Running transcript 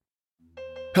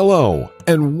Hello,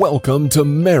 and welcome to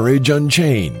Marriage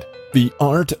Unchained, the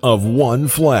art of one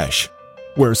flesh,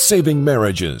 where saving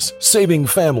marriages, saving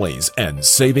families, and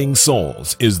saving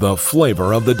souls is the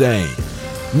flavor of the day.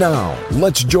 Now,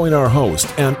 let's join our host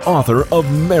and author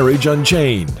of Marriage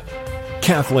Unchained,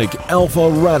 Catholic Alpha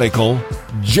Radical,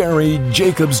 Jerry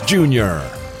Jacobs Jr.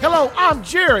 Hello, I'm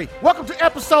Jerry. Welcome to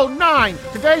episode 9.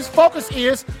 Today's focus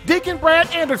is Deacon Brad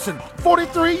Anderson,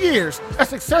 43 years, a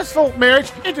successful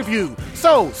marriage interview.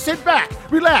 So sit back,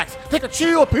 relax, take a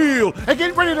chill pill, and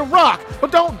get ready to rock,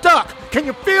 but don't duck. Can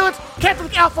you feel it?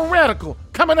 Catholic Alpha Radical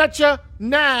coming at you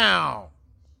now.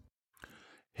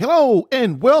 Hello,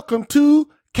 and welcome to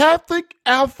Catholic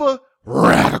Alpha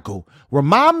Radical, where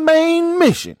my main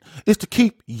mission is to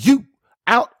keep you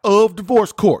out of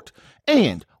divorce court,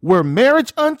 and where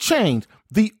Marriage Unchained,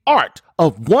 the art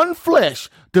of one flesh,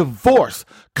 divorce,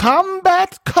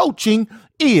 combat coaching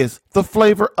is the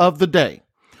flavor of the day,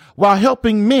 while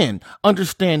helping men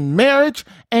understand marriage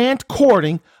and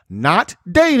courting, not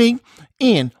dating,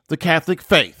 in the Catholic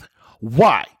faith.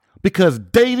 Why? Because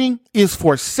dating is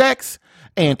for sex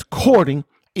and courting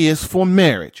is for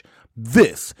marriage.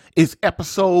 This is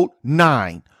episode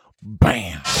 9.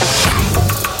 Bam!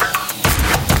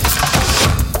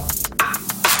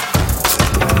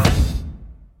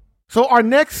 So our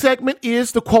next segment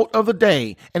is the quote of the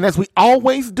day. And as we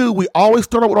always do, we always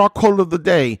start out with our quote of the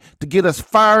day to get us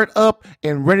fired up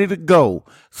and ready to go.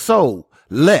 So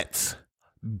let's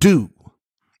do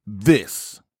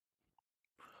this.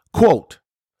 Quote,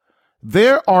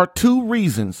 "There are two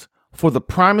reasons for the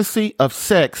primacy of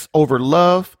sex over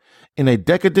love in a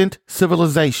decadent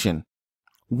civilization.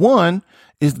 One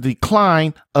is the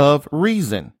decline of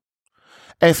reason.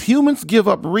 As humans give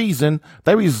up reason,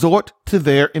 they resort to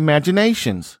their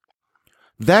imaginations.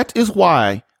 That is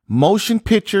why motion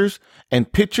pictures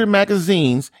and picture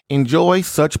magazines enjoy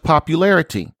such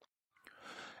popularity.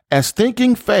 As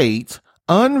thinking fades,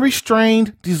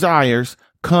 unrestrained desires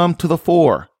come to the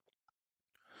fore.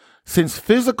 Since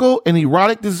physical and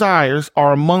erotic desires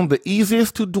are among the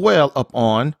easiest to dwell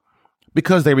upon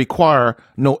because they require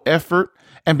no effort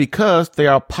and because they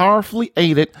are powerfully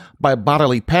aided by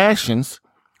bodily passions,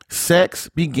 sex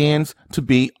begins to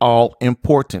be all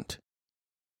important.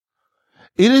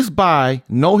 It is by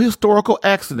no historical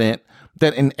accident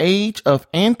that an age of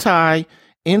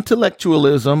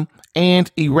anti-intellectualism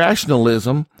and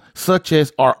irrationalism, such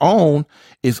as our own,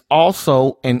 is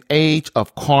also an age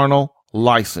of carnal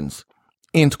license."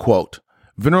 End quote.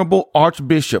 Venerable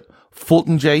Archbishop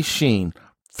Fulton J. Sheen,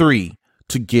 3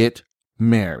 to get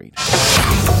married.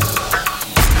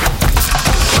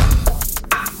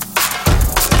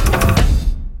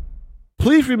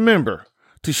 Please remember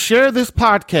to share this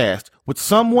podcast with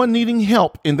someone needing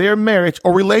help in their marriage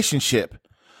or relationship.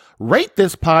 Rate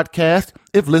this podcast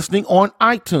if listening on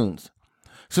iTunes.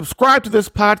 Subscribe to this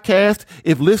podcast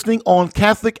if listening on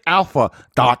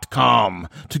CatholicAlpha.com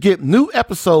to get new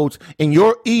episodes in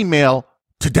your email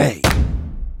today.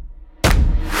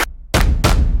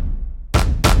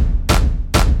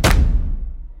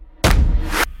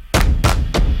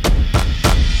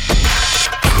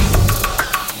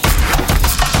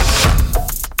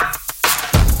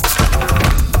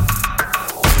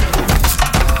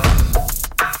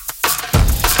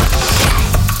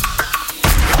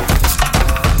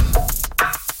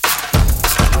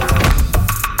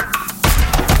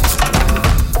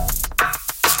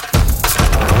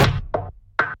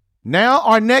 Now,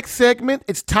 our next segment,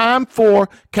 it's time for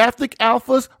Catholic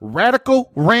Alpha's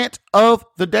Radical Rant of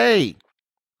the Day.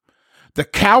 The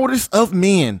cowardice of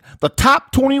men. The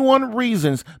top 21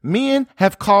 reasons men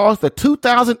have caused the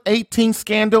 2018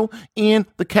 scandal in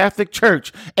the Catholic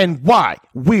Church and why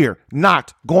we're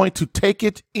not going to take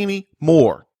it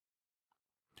anymore.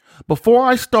 Before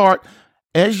I start,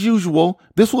 as usual,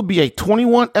 this will be a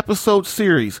 21 episode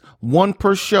series, one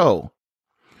per show.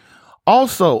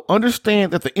 Also,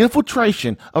 understand that the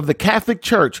infiltration of the Catholic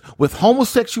Church with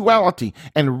homosexuality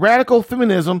and radical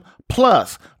feminism,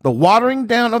 plus the watering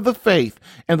down of the faith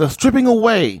and the stripping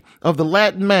away of the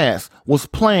Latin Mass, was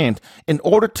planned in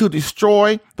order to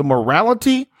destroy the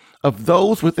morality of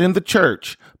those within the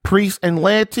Church, priests and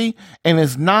laity, and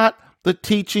is not the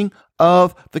teaching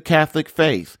of the Catholic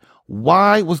faith.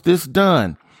 Why was this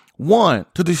done? 1,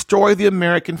 to destroy the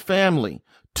American family.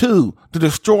 2, to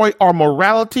destroy our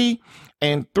morality,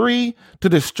 and 3, to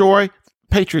destroy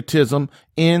patriotism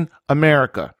in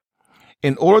America,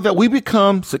 in order that we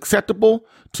become susceptible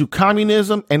to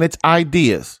communism and its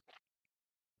ideas.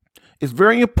 It's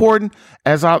very important,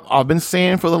 as I've been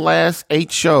saying for the last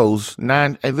 8 shows,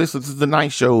 9, this is the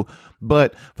 9th show,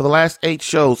 but for the last 8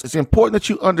 shows, it's important that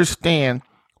you understand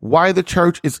why the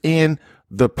church is in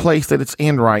the place that it's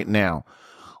in right now,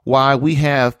 why we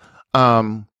have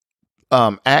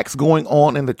acts going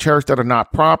on in the church that are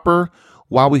not proper,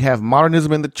 why we have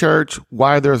modernism in the church,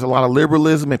 why there's a lot of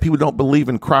liberalism and people don't believe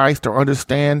in Christ or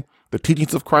understand the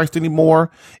teachings of Christ anymore.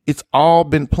 It's all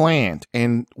been planned.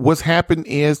 And what's happened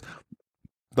is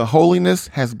the holiness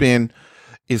has been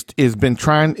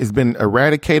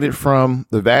eradicated from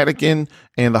the Vatican,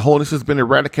 and the holiness has been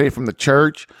eradicated from the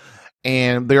church.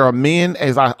 And there are men,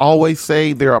 as I always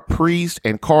say, there are priests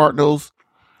and cardinals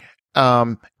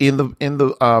in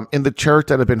the church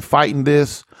that have been fighting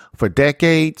this for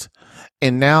decades.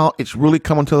 And now it's really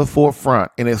coming to the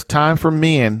forefront, and it's time for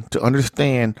men to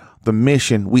understand the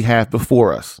mission we have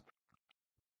before us.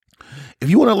 If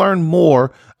you want to learn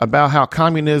more about how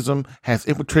communism has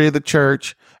infiltrated the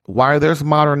church, why there's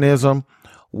modernism,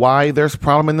 why there's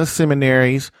problem in the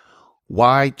seminaries,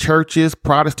 why churches,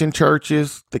 Protestant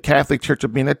churches, the Catholic Church are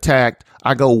being attacked,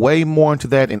 I go way more into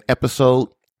that in episode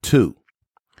 2.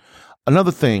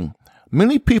 Another thing,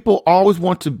 many people always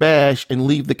want to bash and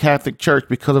leave the Catholic Church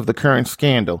because of the current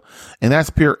scandal, and that's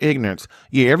pure ignorance.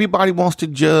 Yeah, everybody wants to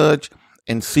judge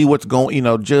and see what's going,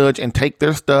 judge and take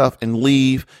their stuff and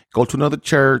leave, go to another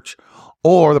church,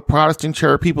 or the Protestant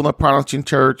church, people in the Protestant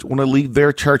church want to leave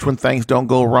their church when things don't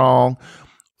go wrong,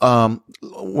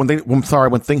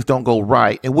 when things don't go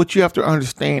right. And what you have to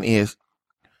understand is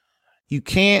you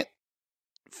can't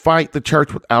fight the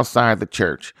church with outside the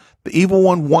church. The evil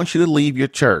one wants you to leave your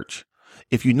church.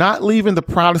 If you're not leaving the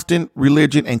Protestant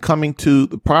religion and coming to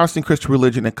the Protestant Christian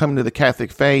religion and coming to the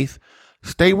Catholic faith,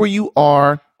 stay where you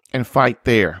are and fight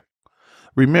there.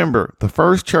 Remember, the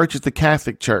first church is the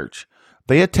Catholic Church.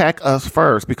 They attack us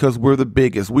first because we're the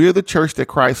biggest. We're the church that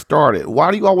Christ started.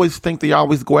 Why do you always think they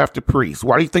always go after priests?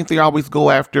 Why do you think they always go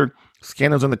after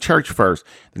scandals in the church first?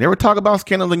 They never talk about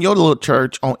scandals in your little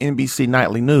church on NBC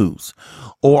Nightly News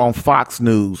or on Fox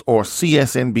News or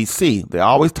CSNBC. They're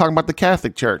always talking about the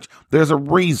Catholic Church. There's a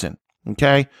reason.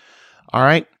 Okay. All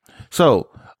right. So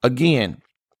again,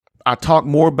 I talk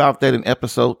more about that in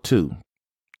episode 2.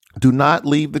 Do not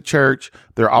leave the church.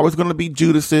 There are always going to be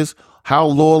Judases. How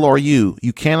loyal are you?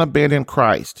 You can't abandon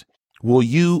Christ. Will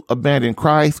you abandon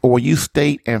Christ, or will you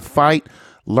stay and fight?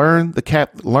 Learn the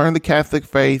Catholic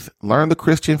faith, learn the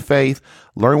Christian faith,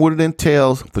 learn what it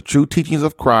entails, the true teachings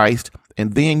of Christ,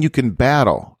 and then you can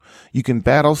battle. You can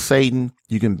battle Satan,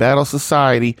 you can battle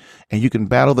society, and you can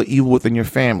battle the evil within your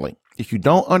family. If you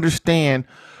don't understand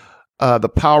the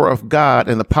power of God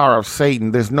and the power of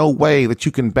Satan, there's no way that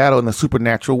you can battle in the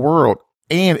supernatural world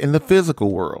and in the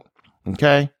physical world.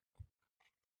 Okay?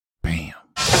 Bam.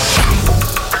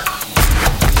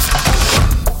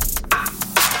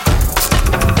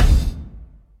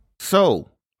 So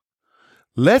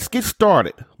let's get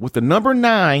started with the number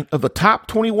 9 of the top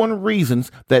 21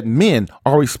 reasons that men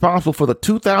are responsible for the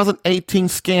 2018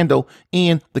 scandal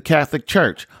in the Catholic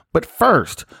Church. But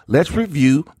first, let's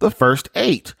review the first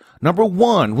 8. Number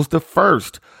 1 was the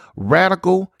first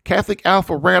Catholic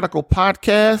Alpha Radical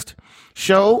podcast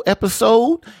show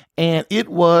episode, and it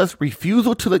was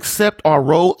refusal to accept our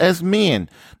role as men.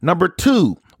 Number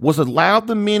 2 was allow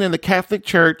the men in the Catholic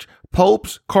Church,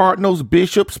 popes, cardinals,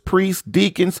 bishops, priests,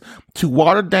 deacons, to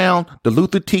water down,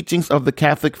 dilute the teachings of the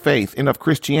Catholic faith and of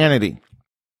Christianity.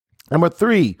 Number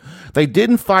 3, they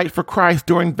didn't fight for Christ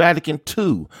during Vatican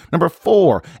II. Number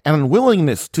 4, an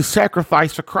unwillingness to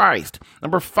sacrifice for Christ.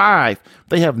 Number 5,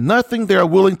 they have nothing they are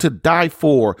willing to die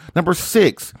for. Number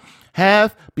 6,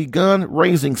 have begun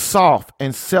raising soft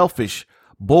and selfish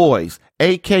boys,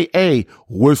 aka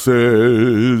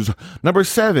wusses. Number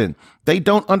 7, they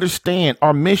don't understand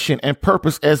our mission and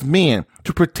purpose as men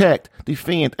to protect,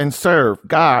 defend, and serve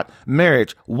God,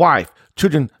 marriage, wife,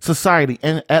 children, society,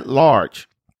 and at large.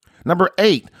 Number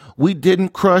 8, we didn't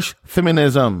crush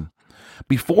feminism.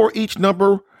 Before each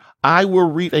number, I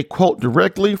will read a quote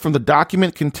directly from the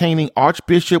document containing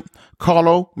Archbishop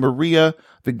Carlo Maria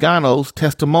Vigano's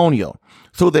testimonial,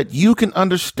 so that you can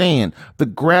understand the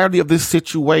gravity of this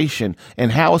situation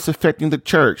and how it's affecting the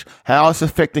church, how it's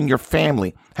affecting your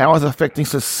family, how it's affecting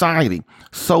society,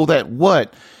 so that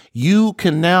you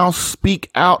can now speak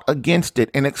out against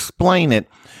it and explain it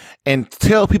and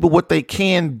tell people what they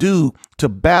can do to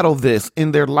battle this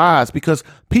in their lives, because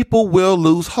people will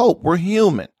lose hope. We're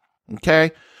human.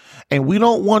 Okay. And we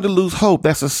don't want to lose hope.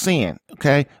 That's a sin.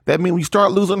 Okay. That means when you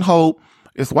start losing hope,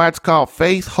 it's why it's called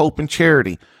faith, hope, and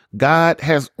charity. God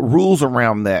has rules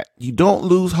around that. You don't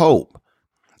lose hope.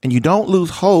 And you don't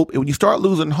lose hope. And when you start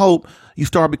losing hope, you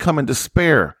start becoming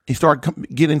despair. You start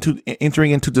entering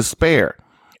into despair.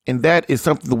 And that is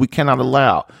something that we cannot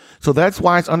allow. So that's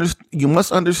why you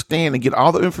must understand and get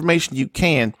all the information you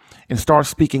can and start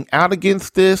speaking out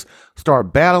against this,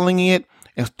 start battling it,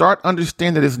 and start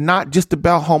understanding that it's not just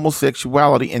about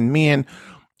homosexuality and men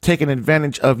taking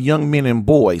advantage of young men and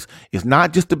boys. It's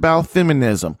not just about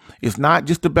feminism. It's not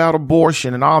just about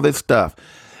abortion and all this stuff.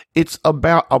 It's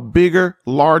about a bigger,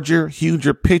 larger,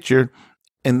 huger picture.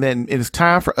 And then it is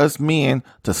time for us men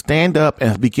to stand up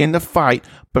and begin to fight.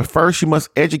 But first, you must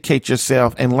educate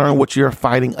yourself and learn what you're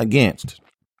fighting against.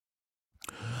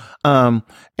 And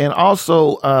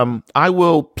also, I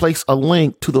will place a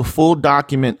link to the full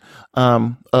document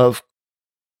of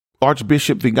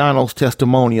Archbishop Vigano's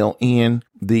testimonial in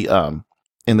the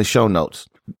show notes.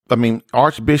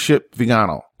 Archbishop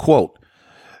Vigano, quote,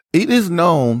 "It is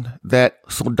known that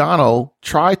Soldano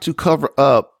tried to cover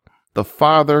up the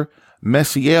Father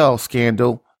Messiel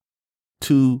scandal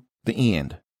to the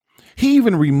end. He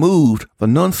even removed the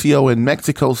nuncio in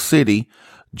Mexico City,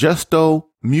 Justo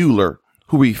Mueller,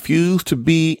 who refused to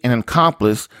be an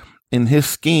accomplice in his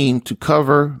scheme to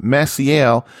cover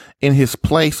Messiel. In his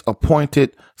place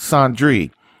appointed Sandri,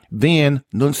 then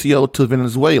nuncio to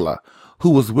Venezuela,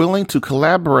 who was willing to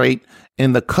collaborate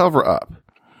in the cover-up.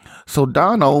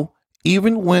 Soldano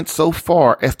even went so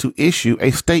far as to issue a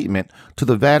statement to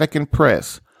the Vatican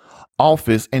press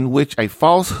office in which a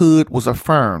falsehood was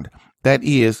affirmed, that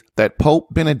is, that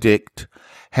Pope Benedict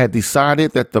had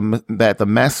decided that the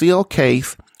Maciel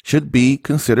case should be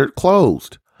considered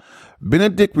closed.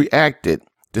 Benedict reacted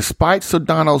despite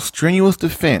Soldano's strenuous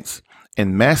defense,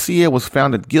 and Maciel was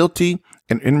found guilty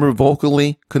and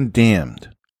irrevocably condemned."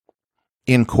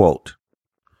 End quote.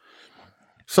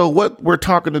 So what we're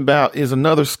talking about is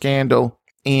another scandal,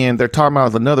 and they're talking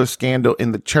about another scandal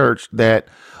in the church that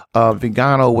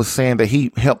Vigano was saying that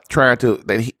he helped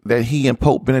that he and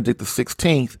Pope Benedict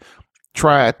XVI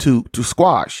tried to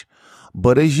squash.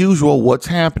 But as usual, what's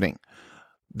happening?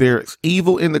 There's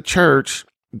evil in the church.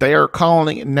 They are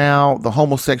calling it now the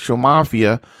homosexual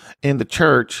mafia in the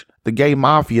church, the gay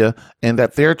mafia, and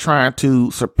that they're trying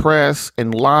to suppress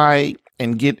and lie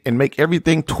and make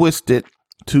everything twisted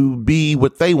to be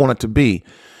what they want it to be.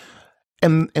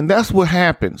 And that's what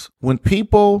happens when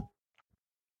people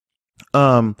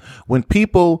want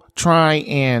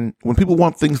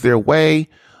things their way,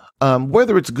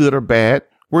 whether it's good or bad.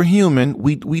 We're human.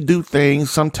 We do things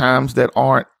sometimes that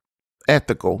aren't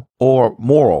ethical or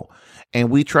moral, and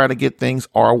we try to get things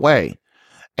our way.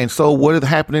 And so what is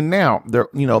happening now? They're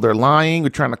lying. They're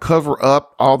trying to cover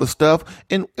up all the stuff.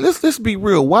 And let's be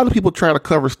real. Why do people try to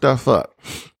cover stuff up?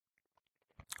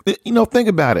 Think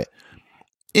about it.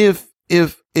 If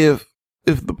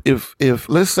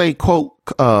let's say, quote,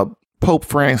 Pope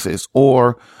Francis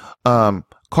or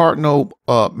Cardinal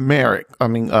Cardinal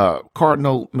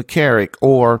McCarrick,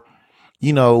 or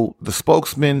the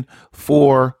spokesman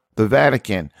for the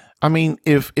Vatican.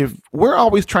 If we're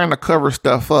always trying to cover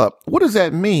stuff up, what does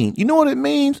that mean? You know what it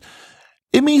means?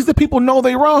 It means that people know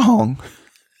they're wrong.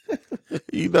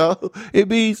 It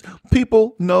means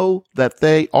people know that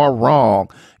they are wrong.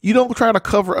 You don't try to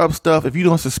cover up stuff if you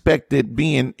don't suspect it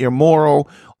being immoral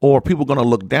or people going to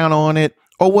look down on it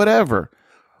or whatever.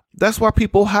 That's why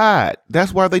people hide.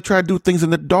 That's why they try to do things in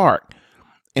the dark.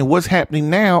 And what's happening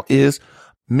now is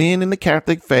men in the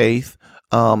Catholic faith,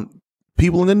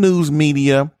 people in the news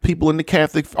media, people in the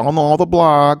Catholic, on all the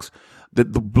blogs, the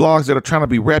blogs that are trying to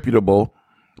be reputable,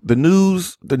 the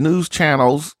news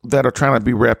channels that are trying to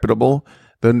be reputable,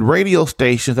 the radio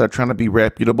stations that are trying to be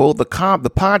reputable, the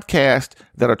podcasts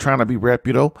that are trying to be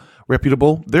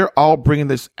reputable, they're all bringing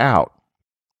this out.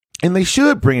 And they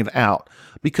should bring it out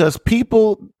because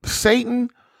Satan,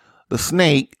 the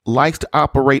snake, likes to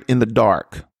operate in the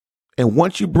dark. And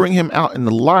once you bring him out in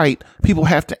the light, people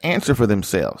have to answer for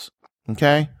themselves.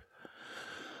 Okay.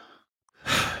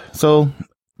 So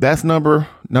that's that's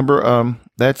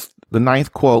the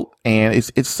 9th quote. And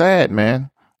it's sad,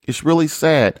 man. It's really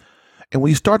sad. And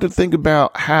when you start to think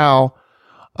about how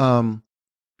all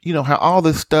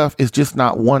this stuff is just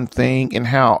not one thing, and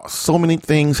how so many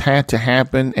things had to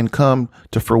happen and come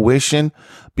to fruition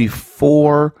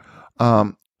before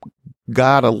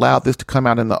God allowed this to come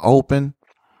out in the open.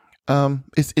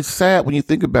 It's sad when you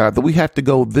think about it, that we have to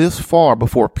go this far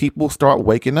before people start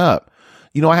waking up.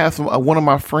 I have one of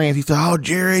my friends, he said, "Oh,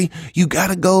 Jerry, you got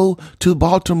to go to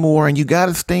Baltimore and you got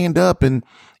to stand up and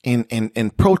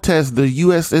protest the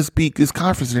USSB, this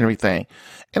conference and everything."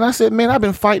 And I said, "Man, I've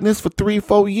been fighting this for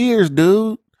 3-4 years,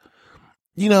 dude."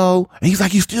 And he's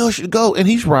like, "You still should go." And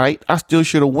he's right. I still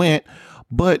should have went.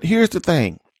 But here's the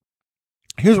thing.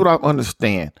 Here's what I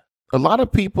understand. A lot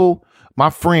of people, my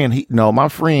friend, he's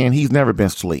never been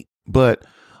asleep. But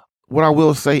what I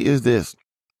will say is this,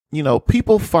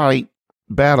 people fight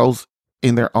battles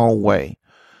in their own way.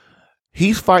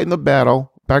 He's fighting the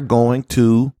battle by going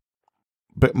to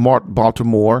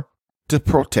Baltimore to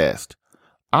protest.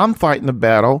 I'm fighting the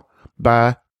battle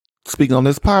by speaking on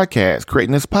this podcast,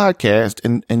 creating this podcast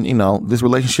and this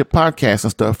relationship podcast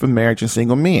and stuff for marriage and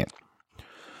single men.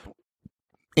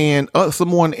 And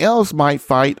someone else might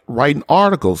fight writing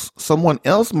articles. Someone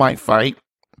else might fight,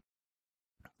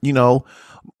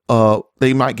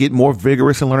 they might get more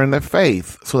vigorous in learning their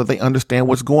faith so that they understand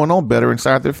what's going on better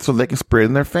inside so they can spread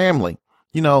in their family.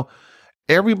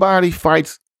 Everybody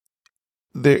fights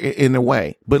in their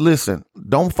way. But listen,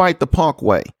 don't fight the punk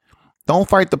way. Don't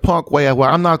fight the punk way. Well,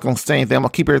 I'm not going to say anything. I'm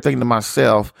going to keep everything to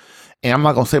myself and I'm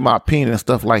not going to say my opinion and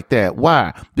stuff like that.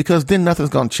 Why? Because then nothing's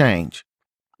going to change.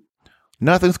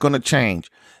 Nothing's going to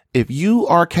change. If you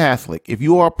are Catholic, if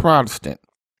you are Protestant,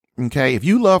 okay, if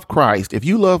you love Christ, if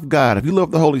you love God, if you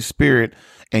love the Holy Spirit,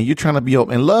 and you're trying to be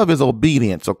open, and love is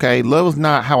obedience, okay? Love is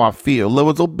not how I feel.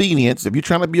 Love is obedience. If you're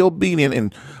trying to be obedient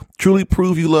and truly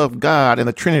prove you love God and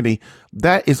the Trinity,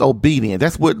 that is obedient.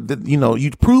 That's what,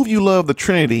 you prove you love the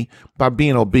Trinity by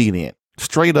being obedient.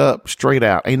 Straight up, straight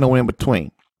out. Ain't no in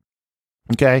between.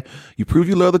 Okay? You prove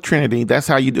you love the Trinity. That's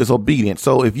how you do is obedience.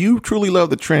 So if you truly love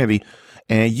the Trinity,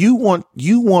 and you want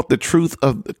the truth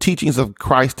of the teachings of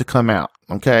Christ to come out,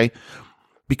 okay?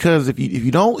 Because if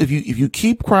you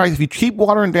keep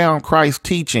watering down Christ's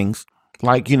teachings,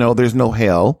 like there's no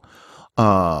hell,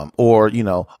 or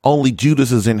only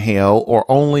Judas is in hell, or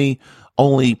only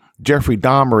Jeffrey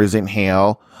Dahmer is in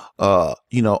hell,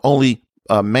 only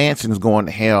Manson's going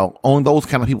to hell, only those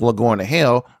kind of people are going to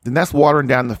hell, then that's watering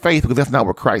down the faith because that's not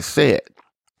what Christ said.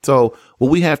 So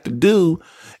what we have to do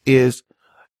is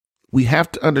we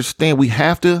have to understand, we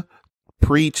have to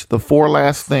preach the four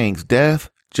last things: death,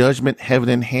 judgment, heaven,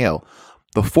 and hell.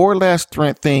 The four last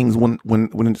things, when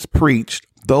it's preached,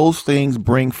 those things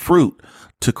bring fruit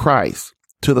to Christ,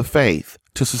 to the faith,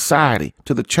 to society,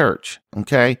 to the church.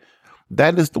 Okay.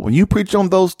 That is when you preach on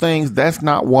those things, that's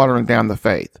not watering down the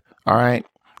faith. All right.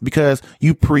 Because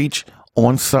you preach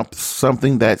on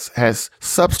something that has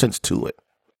substance to it.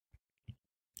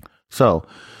 So,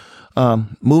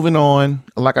 moving on,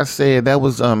 like I said, that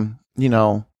was,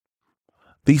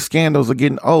 these scandals are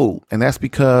getting old, and that's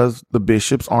because the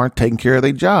bishops aren't taking care of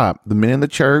their job. The men in the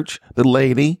church, the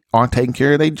lady, aren't taking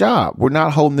care of their job. We're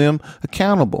not holding them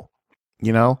accountable,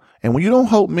 and when you don't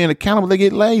hold men accountable, they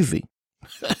get lazy.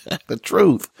 The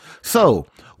truth. So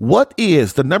what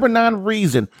is the number 9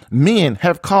 reason men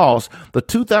have caused the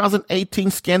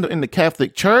 2018 scandal in the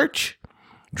Catholic Church?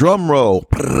 Drum roll.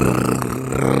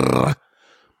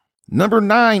 Number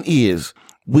 9 is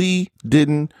we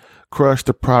didn't crush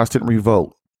the Protestant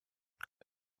revolt.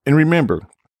 And remember,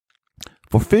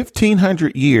 for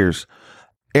 1,500 years,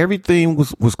 everything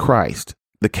was Christ,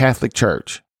 the Catholic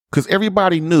Church, because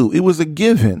everybody knew it was a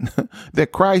given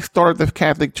that Christ started the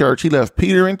Catholic Church. He left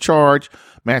Peter in charge.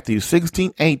 Matthew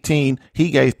 16:18.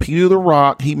 He gave Peter the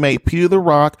rock. He made Peter the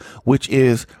rock, which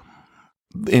is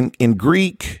in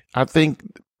Greek, I think,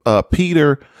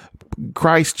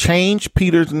 Christ changed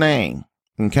Peter's name.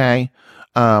 Okay.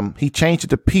 He changed it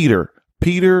to Peter.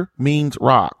 Peter means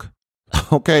rock.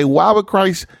 Okay. Why would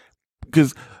Christ?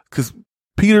 Because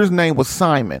Peter's name was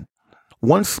Simon.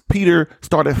 Once Peter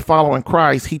started following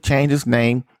Christ, he changed his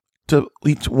name to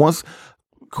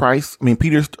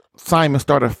Simon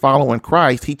started following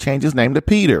Christ, he changed his name to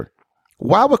Peter.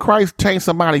 Why would Christ change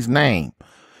somebody's name?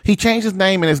 He changed his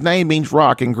name, and his name means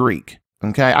rock in Greek.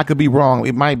 Okay. I could be wrong.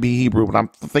 It might be Hebrew, but I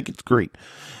think it's Greek.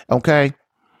 Okay.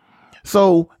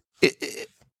 So,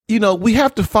 we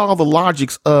have to follow the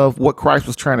logics of what Christ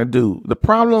was trying to do. The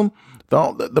problem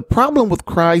with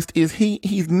Christ is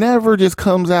he never just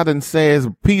comes out and says,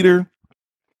 Peter,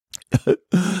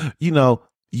 you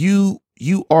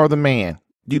are the man.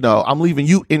 I'm leaving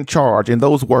you in charge. In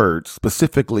those words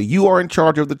specifically, you are in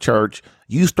charge of the church.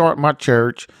 You start my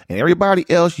church, and everybody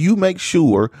else, you make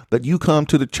sure that you come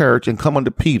to the church and come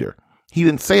under Peter. He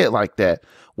didn't say it like that.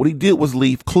 What he did was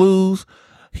leave clues.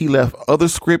 He left other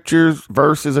scriptures,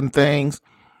 verses, and things.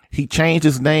 He changed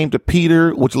his name to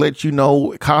Peter, which lets you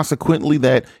know consequently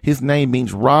that his name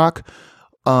means rock.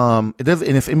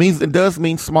 It does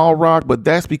mean small rock, but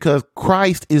that's because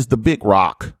Christ is the big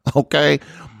rock. Okay.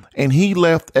 And he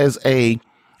left as a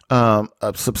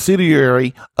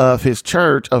subsidiary of his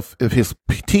church, of his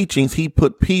teachings. He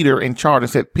put Peter in charge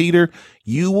and said, Peter,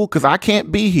 you will, because I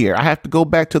can't be here. I have to go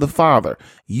back to the Father.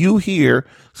 You here,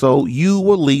 so you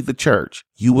will lead the church.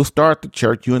 You will start the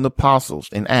church, you and the apostles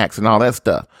in Acts and all that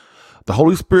stuff. The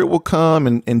Holy Spirit will come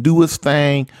and do his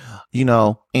thing,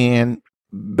 and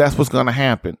that's what's going to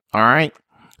happen. All right.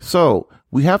 So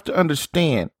we have to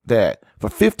understand that for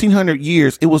 1,500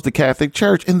 years, it was the Catholic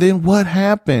Church. And then what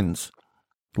happens?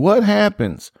 What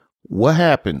happens? What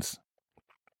happens?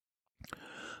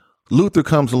 Luther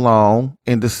comes along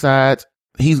and decides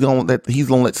he's gonna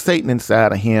let Satan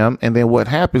inside of him, and then what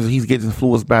happens? He gets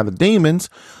influenced by the demons,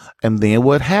 and then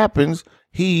what happens?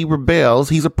 He rebels.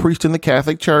 He's a priest in the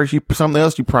Catholic Church. Something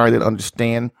else you probably didn't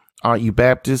understand. Aren't you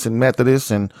Baptists and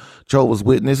Methodists and Jehovah's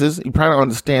Witnesses? You probably don't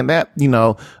understand that.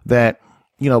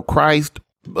 Christ.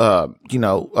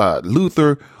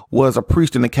 Luther was a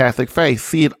priest in the Catholic faith.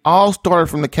 See, it all started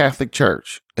from the Catholic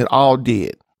Church. It all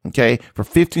did. Okay, for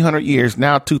 1,500 years,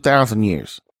 now 2,000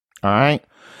 years. All right.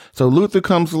 So Luther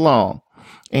comes along.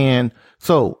 And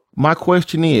so my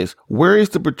question is, where is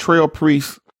the betrayal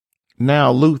priest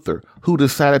now, Luther, who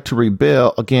decided to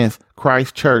rebel against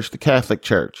Christ's church, the Catholic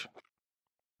Church?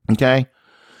 Okay.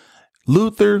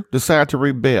 Luther decided to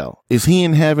rebel. Is he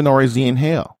in heaven or is he in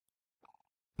hell?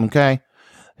 Okay.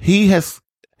 He has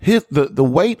hit the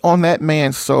weight on that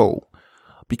man's soul,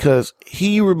 because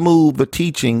he removed the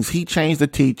teachings. He changed the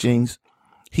teachings.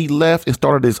 He left and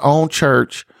started his own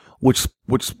church, which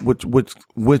bred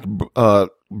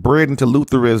into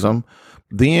Lutheranism.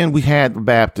 Then we had the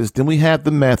Baptists. Then we had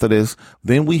the Methodists.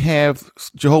 Then we have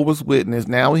Jehovah's Witnesses.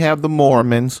 Now we have the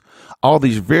Mormons. All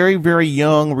these very, very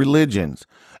young religions.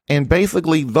 And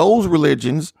basically those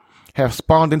religions have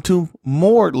spawned into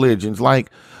more religions,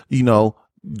 like,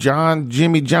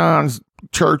 Jimmy John's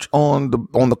church on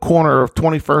the corner of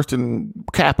 21st and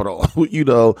Capitol,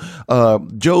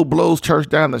 Joe Blow's church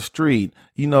down the street,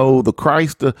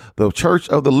 the Church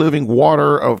of the Living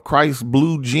Water of Christ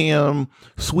Blue Gem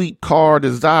Sweet Car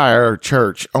Desire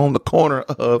Church on the corner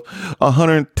of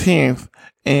 110th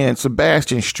and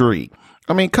Sebastian Street.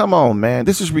 I mean, come on, man.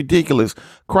 This is ridiculous.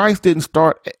 Christ didn't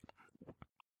start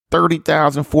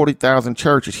 30,000, 40,000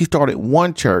 churches. He started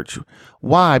one church.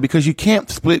 Why? Because you can't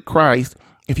split Christ.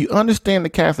 If you understand the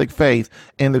Catholic faith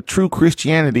and the true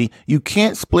Christianity, you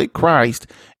can't split Christ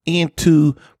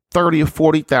into 30 or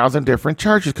 40,000 different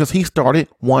churches, because he started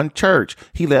one church.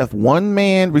 He left one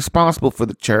man responsible for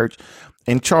the church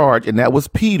in charge, and that was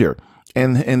Peter,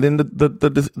 and then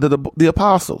the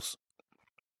apostles.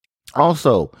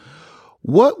 Also,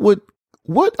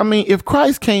 if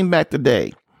Christ came back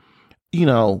today,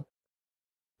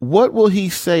 what will he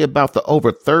say about the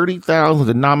over 30,000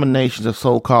 denominations of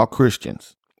so-called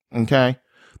Christians? Okay.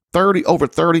 Over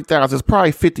 30,000. It's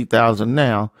probably 50,000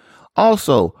 now.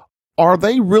 Also, are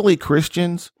they really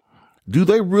Christians? Do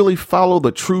they really follow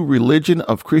the true religion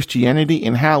of Christianity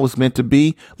and how it's meant to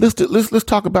be? Let's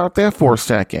talk about that for a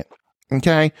second.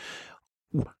 Okay.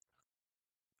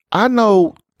 I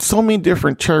know so many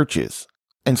different churches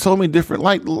and so many different,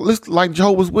 like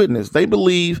Jehovah's Witness. They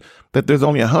believe that there's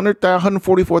only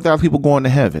 144,000 people going to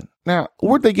heaven. Now,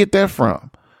 where'd they get that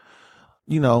from?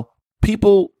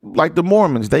 People like the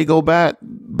Mormons, they go by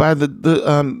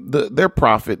their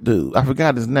prophet dude. I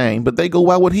forgot his name, but they go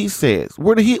by what he says.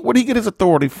 Where did he get his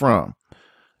authority from?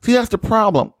 See, that's the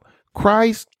problem.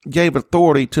 Christ gave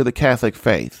authority to the Catholic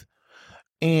faith,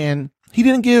 and he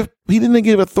didn't give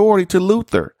authority to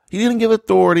Luther. He didn't give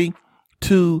authority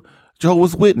to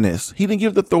Jehovah's Witness. He didn't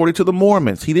give the authority to the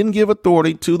Mormons. He didn't give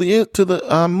authority to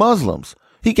the Muslims.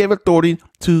 He gave authority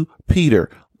to Peter,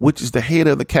 which is the head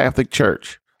of the Catholic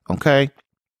Church. Okay.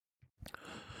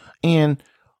 And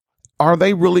are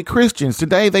they really Christians?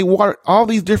 Today, all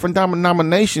these different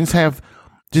denominations have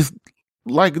just,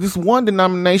 like this one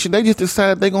denomination, they just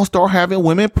decided they're going to start having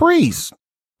women priests.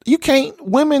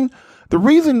 The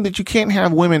reason that you can't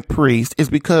have women priests is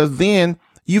because then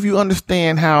if you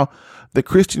understand how the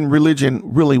Christian religion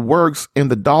really works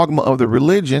and the dogma of the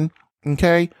religion,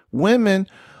 okay, women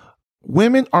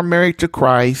are married to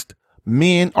Christ.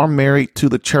 Men are married to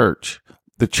the church.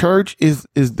 The church is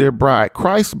their bride.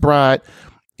 Christ's bride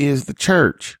is the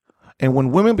church. And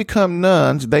when women become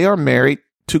nuns, they are married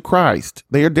to Christ.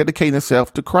 They are dedicating themselves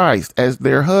to Christ as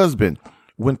their husband.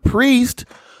 When priests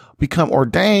become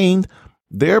ordained,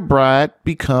 their bride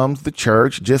becomes the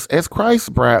church, just as Christ's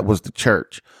bride was the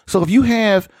church. So if you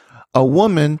have a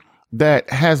woman that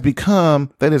is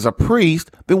a priest,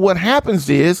 then what happens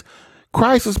is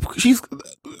she's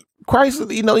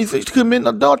committing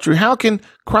adultery. How can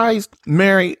a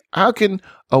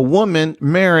woman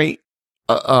marry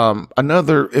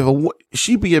another,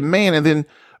 she be a man and then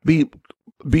be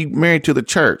married to the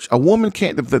church? A woman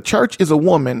can't, if the church is a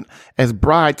woman as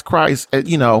bride Christ,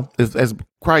 as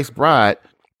Christ's bride,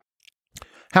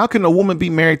 how can a woman be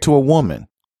married to a woman?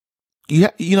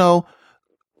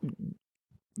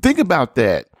 Think about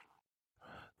that.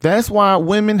 That's why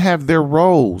women have their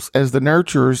roles as the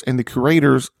nurturers and the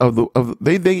curators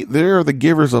they're the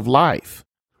givers of life.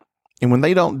 And when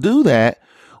they don't do that,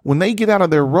 when they get out of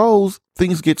their roles,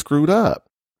 things get screwed up.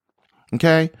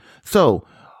 Okay. So,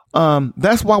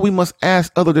 that's why we must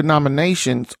ask other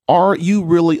denominations, are you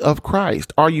really of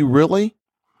Christ? Are you really?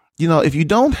 If you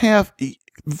don't have the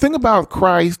thing about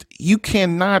Christ, you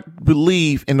cannot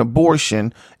believe in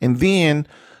abortion and then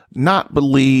not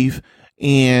believe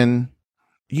in,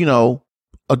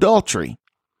 adultery.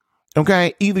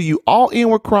 Okay. Either you all in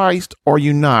with Christ or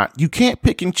you not. You can't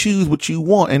pick and choose what you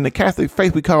want. In the Catholic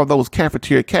faith, we call those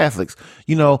cafeteria Catholics.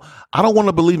 I don't want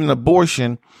to believe in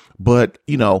abortion, but,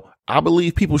 I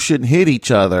believe people shouldn't hit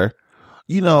each other,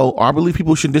 or I believe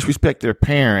people shouldn't disrespect their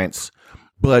parents.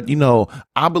 But,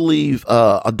 I believe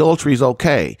adultery is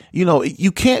okay.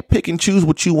 You can't pick and choose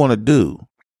what you want to do.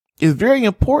 It's very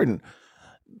important.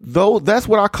 Though that's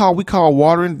what we call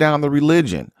watering down the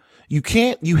religion.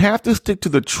 You have to stick to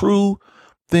the true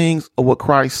things of what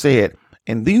Christ said.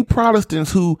 And these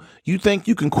Protestants who you think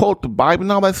you can quote the Bible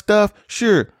and all that stuff,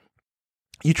 sure.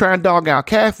 You try and dog out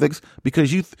Catholics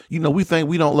because we think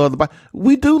we don't love the Bible.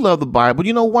 We do love the Bible.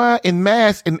 You know why? In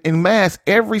mass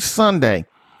every Sunday,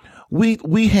 we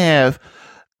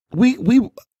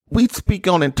speak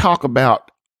on and talk about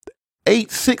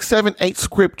 8, 6, 7, 8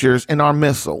 scriptures in our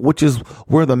missal, which is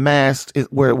where the mass is,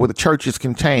 where the church is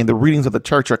contained. The readings of the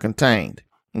church are contained.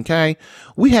 Okay.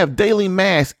 We have daily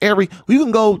mass we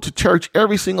can go to church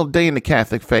every single day in the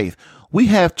Catholic faith. We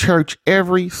have church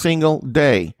every single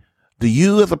day. Do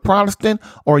you as a Protestant,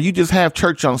 or you just have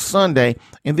church on Sunday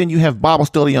and then you have Bible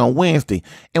study on Wednesday?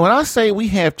 And when I say we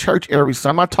have church every Sunday,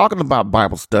 I'm not talking about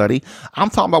Bible study. I'm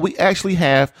talking about we actually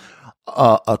have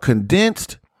a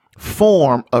condensed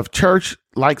form of church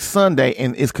like Sunday,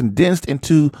 and it's condensed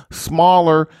into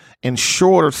smaller and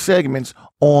shorter segments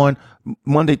on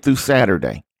Monday through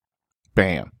Saturday.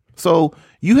 Bam. So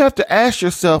you have to ask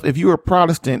yourself, if you're a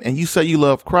Protestant and you say you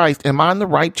love Christ, am I in the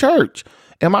right church?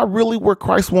 Am I really where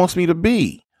Christ wants me to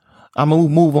be? I'm going to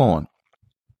move on.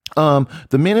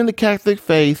 The men in the Catholic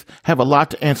faith have a lot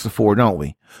to answer for, don't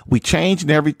we? We change and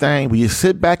everything. We just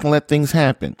sit back and let things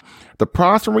happen. The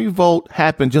Protestant revolt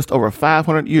happened just over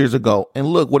 500 years ago. And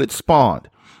look what it spawned.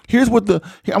 I'm going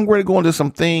to go into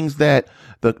some things that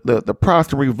the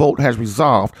Protestant revolt has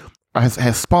resolved.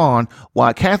 Has spawned,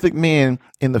 while Catholic men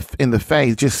in the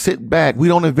faith just sit back. We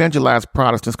don't evangelize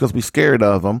Protestants because we're scared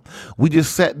of them. We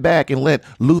just sat back and let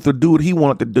Luther do what he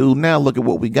wanted to do. Now look at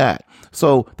what we got.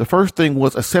 So the first thing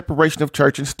was a separation of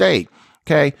church and state.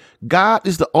 Okay. God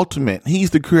is the ultimate. He's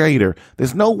the creator.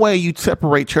 There's no way you'd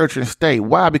separate church and state.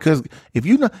 Why? Because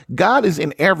God is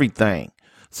in everything.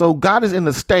 So God is in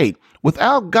the state.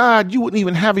 Without God, you wouldn't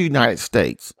even have a United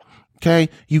States. Okay.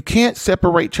 You can't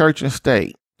separate church and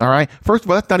state. All right. First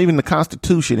of all, that's not even the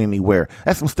Constitution anywhere.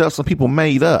 That's some stuff some people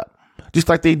made up, just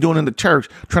like they're doing in the church,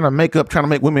 trying to make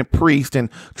women priests and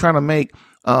trying to make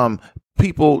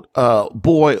people,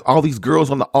 all these girls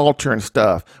on the altar and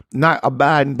stuff, not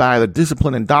abiding by the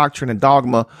discipline and doctrine and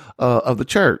dogma of the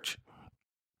church.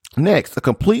 Next, a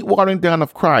complete watering down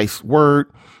of Christ's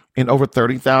word in over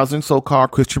 30,000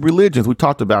 so-called Christian religions. We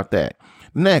talked about that.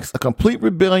 Next, a complete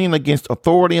rebellion against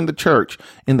authority in the church,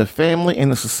 in the family,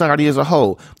 and the society as a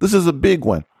whole. This is a big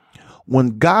one.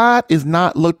 When God is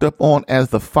not looked up on as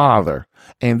the Father,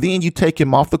 and then you take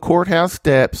him off the courthouse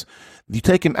steps, you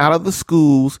take him out of the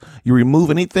schools, you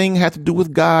remove anything that has to do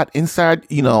with God inside,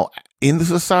 in the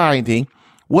society,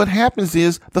 what happens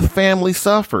is the family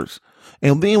suffers.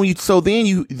 And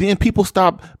then people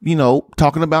stop,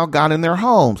 talking about God in their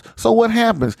homes. So what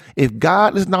happens? If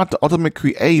God is not the ultimate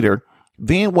creator,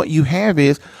 then what you have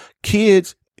is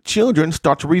children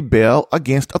start to rebel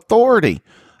against authority.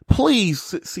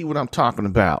 Please see what I'm talking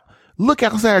about. Look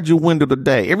outside your window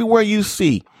today. Everywhere you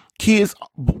see kids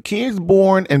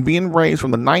born and being raised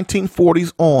from the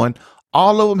 1940s on,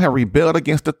 all of them have rebelled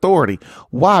against authority.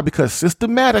 Why? Because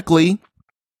systematically,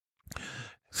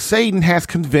 Satan has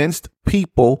convinced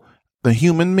people, the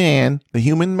human man,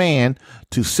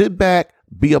 to sit back,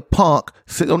 be a punk,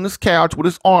 sit on this couch with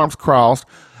his arms crossed,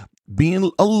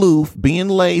 being aloof, being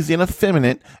lazy and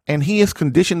effeminate, and he has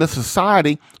conditioned the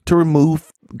society to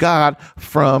remove God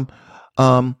from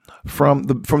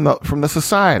the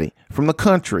society, from the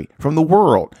country, from the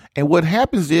world. And what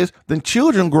happens is then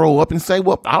children grow up and say,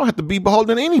 well, I don't have to be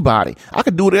beholden to anybody. I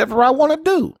can do whatever I want to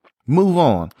do. Move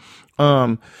on.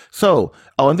 And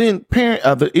then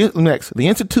the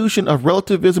institution of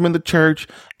relativism in the church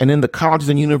and in the colleges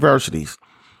and universities.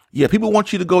 Yeah, people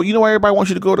want you to go, everybody wants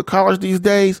you to go to college these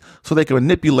days so they can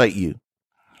manipulate you,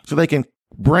 so they can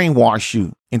brainwash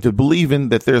you into believing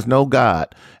that there's no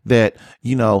God, that,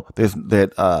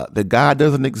 that God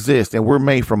doesn't exist and we're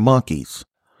made from monkeys.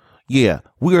 Yeah,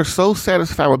 we are so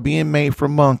satisfied with being made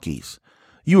from monkeys.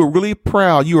 You are really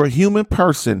proud. You are a human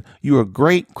person. You are a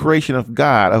great creation of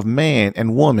God, of man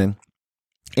and woman.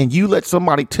 And you let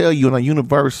somebody tell you in a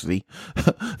university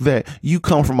that you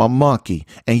come from a monkey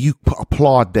and you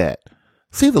applaud that.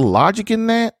 See the logic in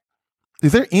that?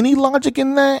 Is there any logic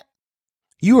in that?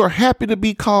 You are happy to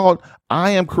be called, I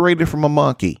am created from a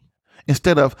monkey,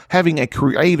 instead of having a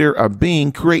creator, a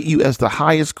being, create you as the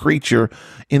highest creature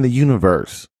in the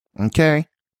universe. Okay?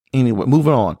 Anyway,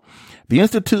 moving on. The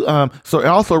Institute, so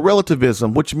also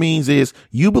relativism, which means is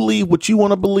you believe what you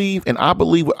want to believe and I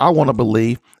believe what I want to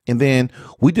believe. And then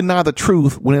we deny the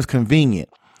truth when it's convenient.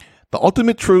 The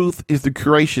ultimate truth is the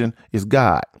creation is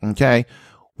God. Okay.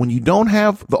 When you don't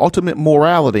have the ultimate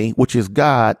morality, which is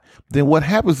God, then what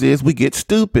happens is we get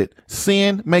stupid.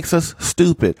 Sin makes us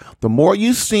stupid. The more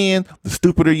you sin, the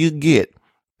stupider you get.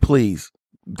 Please.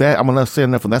 That I'm gonna say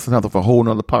enough, and that's another for a whole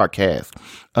nother podcast.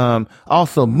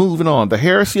 Also, moving on, the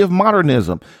heresy of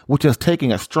modernism, which is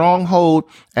taking a strong hold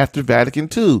after Vatican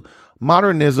II.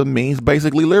 Modernism means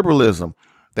basically liberalism.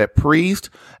 That priests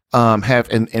have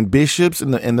and bishops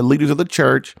and the leaders of the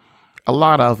church, a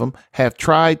lot of them have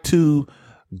tried to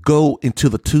go into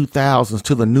the 2000s,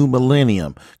 to the new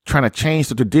millennium, trying to change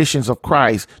the traditions of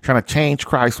Christ, trying to change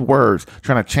Christ's words,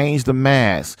 trying to change the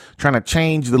mass, trying to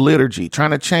change the liturgy,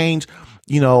 trying to change,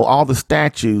 all the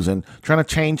statues, and trying to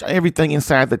change everything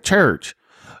inside the church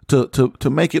to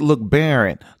make it look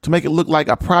barren, to make it look like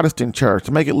a Protestant church,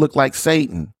 to make it look like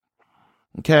Satan.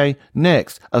 Okay.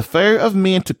 Next, a fear of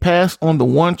men to pass on the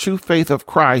one true faith of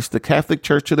Christ, the Catholic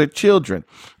Church, to their children.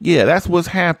 Yeah, that's what's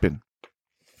happened.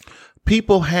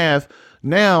 People have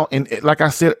now, and like I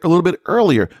said a little bit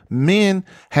earlier, men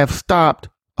have stopped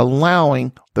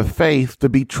allowing the faith to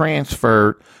be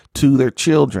transferred to their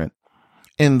children.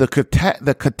 And the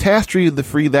catastrophe of the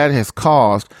free that has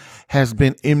caused has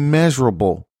been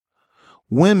immeasurable.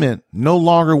 Women no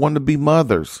longer want to be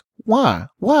mothers. Why?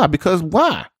 Because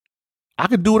why? I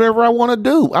could do whatever I want to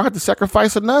do. I have to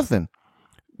sacrifice for nothing.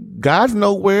 God's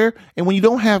nowhere. And when you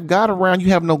don't have God around, you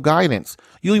have no guidance.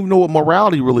 You don't even know what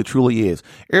morality really truly is.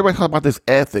 Everybody talks about this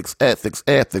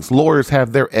ethics. Lawyers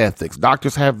have their ethics.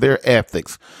 Doctors have their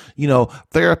ethics.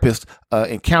 Therapists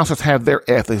and counselors have their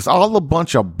ethics. It's all a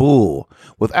bunch of bull.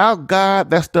 Without God,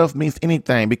 that stuff means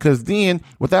anything, because then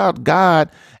without God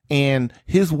and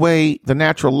his way, the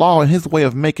natural law and his way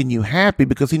of making you happy,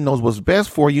 because he knows what's best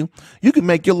for you, you can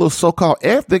make your little so-called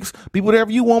ethics be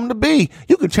whatever you want them to be.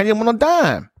 You can change them on a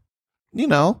dime.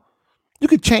 You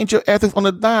could change your ethics on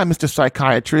a dime, Mr.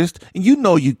 Psychiatrist, and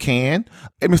you can.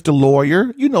 And Mr.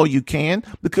 Lawyer, you can,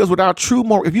 because without if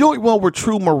you don't know where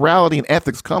true morality and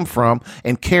ethics come from,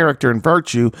 and character and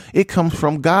virtue, it comes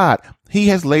from God. He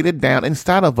has laid it down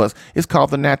inside of us. It's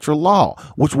called the natural law,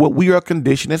 which what we are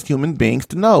conditioned as human beings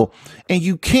to know. And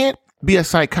you can't be a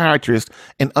psychiatrist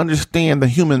and understand the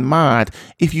human mind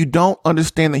if you don't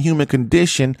understand the human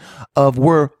condition of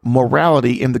where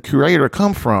morality and the creator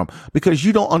come from, because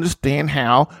you don't understand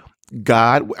how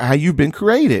you've been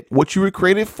created, what you were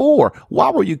created for.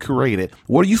 Why were you created?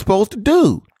 What are you supposed to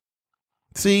do?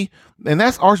 See, and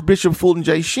that's Archbishop Fulton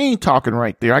J. Sheen talking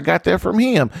right there. I got that from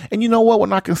him. And you know what?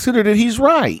 When I considered it, he's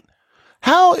right.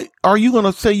 How are you going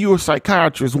to say you're a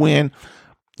psychiatrist when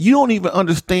you don't even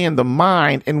understand the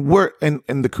mind and where and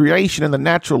the creation and the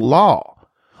natural law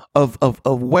of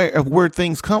where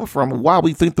things come from, why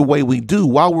we think the way we do,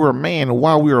 why we're a man and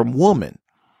why we're a woman?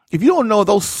 If you don't know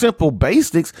those simple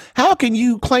basics, how can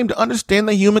you claim to understand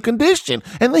the human condition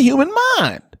and the human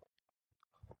mind?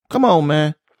 Come on,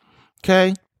 man.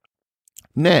 Okay.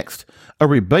 Next, a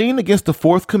rebellion against the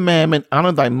fourth commandment,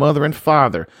 honor thy mother and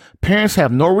father. Parents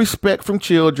have no respect from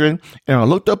children and are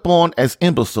looked upon as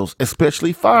imbeciles,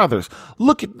 especially fathers.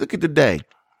 Look at today.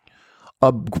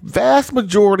 A vast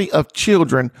majority of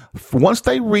children, once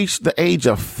they reach the age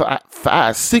of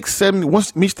 5, 6, 7,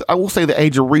 I will say the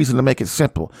age of reason to make it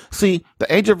simple. See,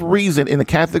 the age of reason in the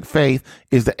Catholic faith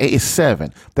is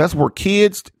 7. That's where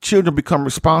children become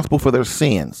responsible for their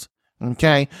sins.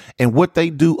 Okay. And what they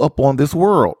do up on this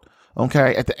world.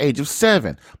 Okay. At the age of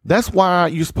 7. That's why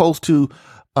you're supposed to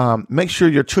make sure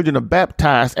your children are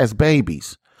baptized as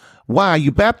babies. Why?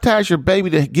 You baptize your baby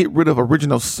to get rid of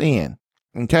original sin.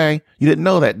 Okay. You didn't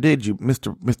know that, did you,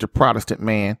 Mr. Protestant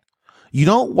man? You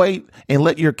don't wait and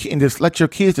just let your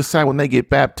kids decide when they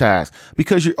get baptized,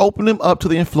 because you open them up to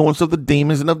the influence of the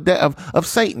demons and of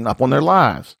Satan up on their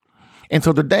lives. And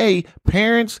so today,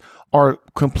 parents are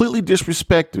completely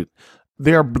disrespected.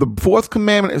 The fourth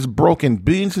commandment is broken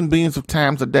billions and billions of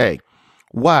times a day.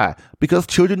 Why? Because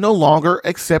children no longer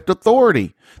accept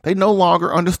authority. They no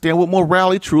longer understand what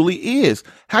morality truly is.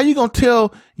 How you going to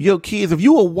tell your kids, if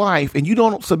you a wife and you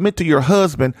don't submit to your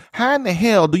husband, how in the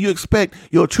hell do you expect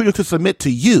your children to submit to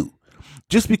you?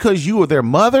 Just because you are their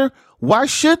mother? Why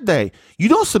should they? You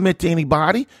don't submit to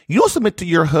anybody. You don't submit to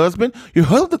your husband.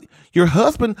 Your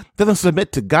husband doesn't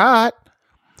submit to God.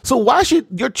 So why should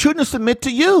your children submit to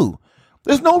you?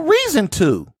 There's no reason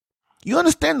to. You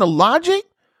understand the logic?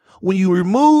 When you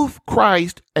remove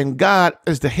Christ and God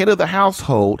as the head of the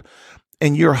household,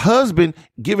 and your husband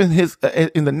given his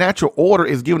in the natural order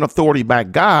is given authority by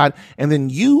God, and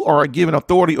then you are given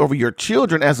authority over your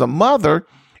children as a mother,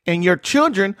 and your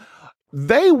children,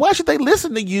 why should they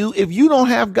listen to you if you don't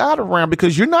have God around?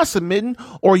 Because you're not submitting,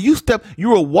 or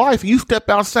you're a wife, you step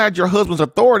outside your husband's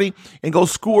authority and go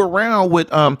screw around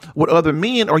with other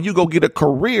men, or you go get a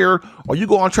career, or you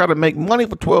go on try to make money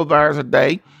for 12 hours a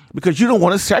day because you don't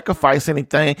want to sacrifice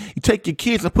anything. You take your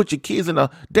kids and put your kids in a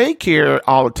daycare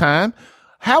all the time.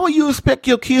 How will you expect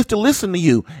your kids to listen to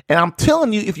you? And I'm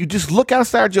telling you, if you just look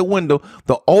outside your window,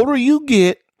 the older you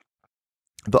get,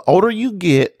 the older your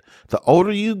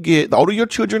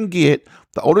children get,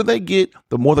 the older they get,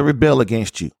 the more they rebel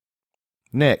against you.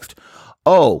 Next.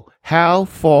 Oh, how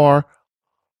far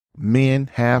men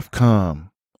have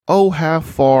come. Oh, how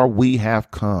far we have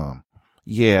come.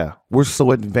 Yeah, we're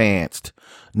so advanced.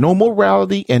 No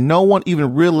morality, and no one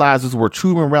even realizes where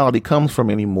true morality comes from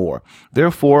anymore.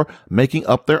 Therefore, making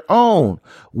up their own,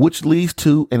 which leads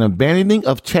to an abandoning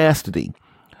of chastity,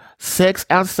 sex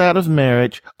outside of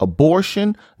marriage,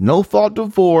 abortion, no-fault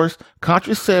divorce,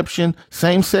 contraception,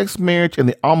 same-sex marriage, and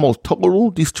the almost total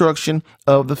destruction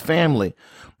of the family.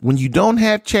 When you don't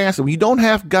have chastity, when you don't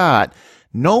have God,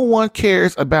 no one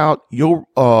cares about your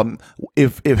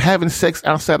if having sex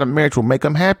outside of marriage will make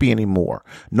them happy anymore.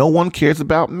 No one cares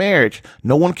about marriage.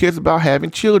 No one cares about having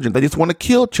children. They just want to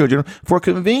kill children for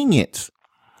convenience.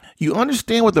 You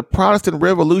understand what the Protestant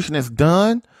Revolution has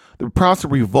done? The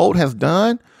Protestant revolt has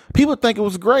done? People think it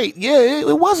was great. Yeah,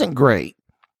 it wasn't great.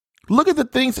 Look at the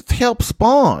things it's helped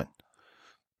spawn.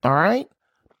 All right?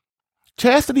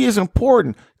 Chastity is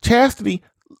important. Chastity,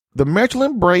 the marital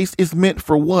embrace, is meant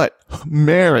for what?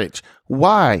 Marriage.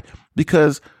 Why?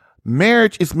 Because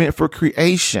marriage is meant for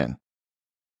creation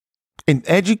and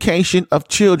education of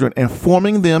children and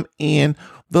forming them in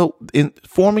the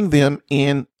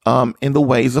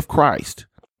ways of Christ.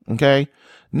 Okay.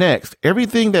 Next,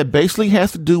 everything that basically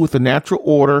has to do with the natural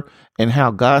order and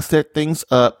how God set things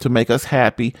up to make us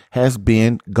happy has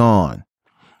been gone,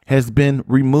 has been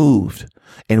removed.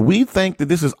 And we think that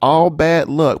this is all bad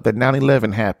luck that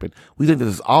 9/11 happened. We think this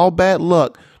is all bad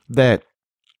luck that,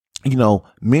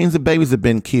 millions of babies have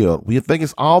been killed. We think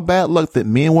it's all bad luck that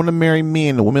men want to marry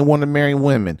men and women want to marry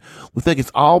women. We think it's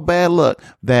all bad luck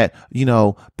that,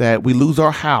 that we lose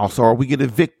our house or we get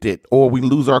evicted or we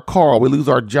lose our car or we lose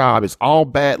our job. It's all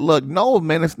bad luck. No,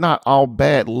 man, it's not all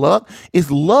bad luck. It's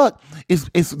luck.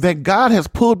 It's that God has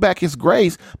pulled back his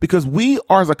grace because we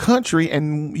are as a country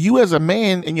and you as a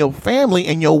man and your family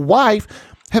and your wife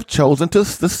have chosen to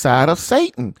the side of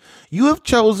Satan. You have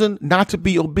chosen not to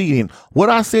be obedient. What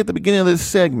I said at the beginning of this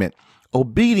segment,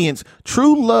 obedience,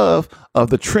 true love of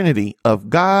the Trinity of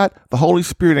God, the Holy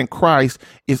Spirit, and Christ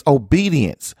is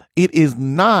obedience. It is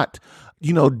not,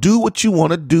 do what you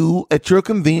want to do at your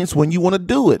convenience when you want to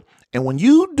do it. And when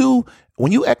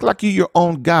you act like you're your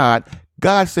own God,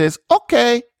 God says,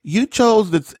 okay, you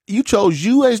chose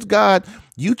you as God.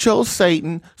 You chose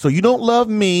Satan, so you don't love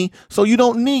me, so you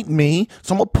don't need me.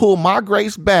 So I'm going to pull my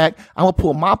grace back. I'm going to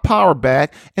pull my power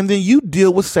back. And then you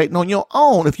deal with Satan on your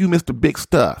own if you miss the big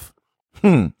stuff.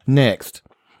 Next.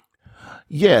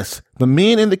 Yes, the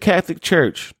men in the Catholic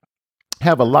Church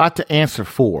have a lot to answer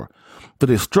for. The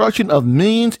destruction of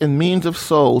millions and millions of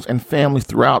souls and families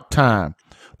throughout time.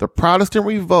 The Protestant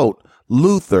revolt,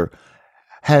 Luther,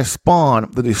 has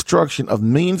spawned the destruction of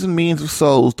millions and millions of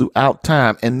souls throughout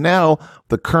time. And now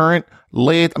the current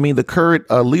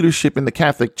leadership in the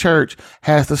Catholic Church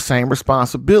has the same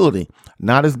responsibility.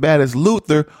 Not as bad as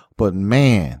Luther, but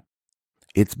man,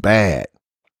 it's bad.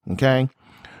 Okay.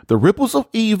 The ripples of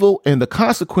evil and the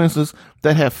consequences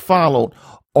that have followed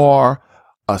are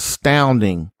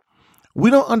astounding. We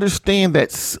don't understand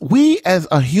that we as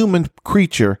a human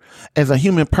creature, as a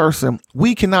human person,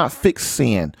 we cannot fix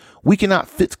sin. We cannot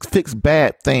fix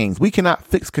bad things. We cannot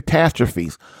fix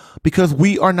catastrophes because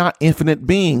we are not infinite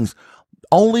beings.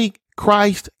 Only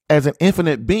Christ as an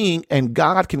infinite being and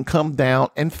God can come down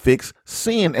and fix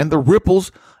sin and the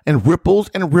ripples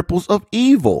of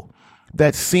evil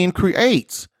that sin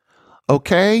creates.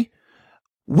 Okay?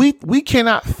 We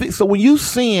cannot fix. So when you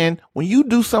sin, when you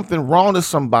do something wrong to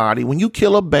somebody, when you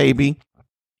kill a baby,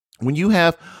 when you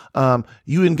have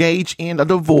you engage in a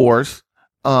divorce,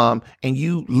 and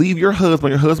you leave your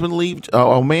husband leaves,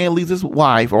 or a man leaves his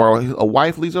wife, or a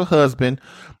wife leaves her husband,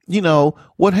 you know,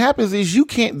 what happens is you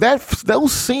can't,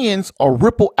 those sins are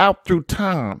ripple out through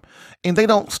time and they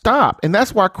don't stop. And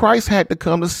that's why Christ had to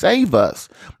come to save us,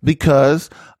 because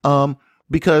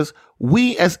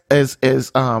we as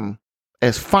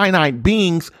finite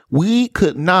beings, we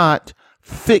could not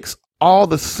fix all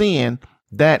the sin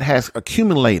that has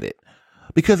accumulated,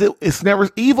 because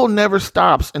evil never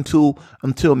stops until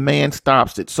man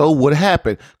stops it. So what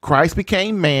happened? Christ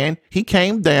became man. He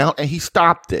came down and he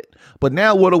stopped it. But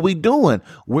now what are we doing?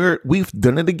 We've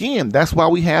done it again. That's why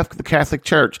we have the Catholic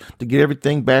Church, to get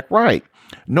everything back right.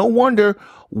 No wonder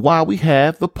why we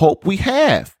have the Pope we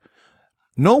have.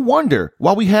 No wonder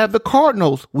why we have the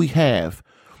cardinals we have.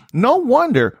 No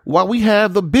wonder why we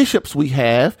have the bishops we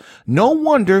have. No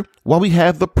wonder why we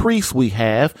have the priests we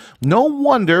have. No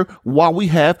wonder why we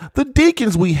have the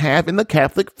deacons we have in the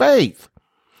Catholic faith.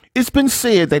 It's been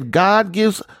said that God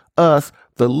gives us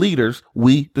the leaders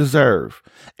we deserve.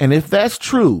 And if that's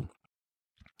true,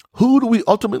 who do we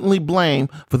ultimately blame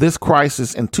for this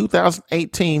crisis in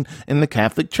 2018 in the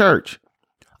Catholic Church?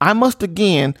 I must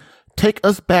again take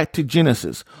us back to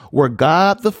Genesis, where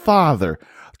God the Father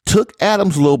took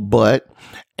Adam's little butt,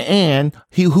 and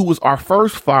who was our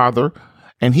first father,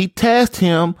 and he tasked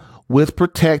him with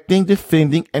protecting,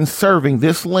 defending, and serving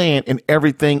this land and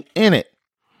everything in it.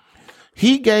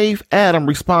 He gave Adam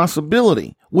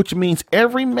responsibility, which means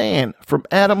every man from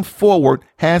Adam forward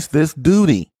has this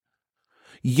duty.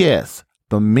 Yes,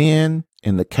 the men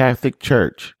in the Catholic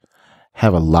Church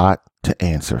have a lot to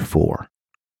answer for.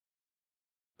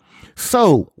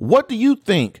 So, what do you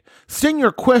think? Send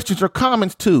your questions or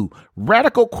comments to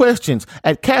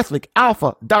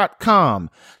radicalquestions@catholicalpha.com.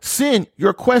 Send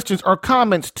your questions or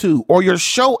comments to, or your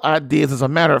show ideas, as a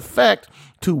matter of fact,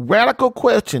 to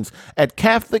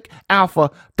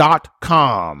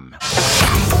radicalquestions@catholicalpha.com.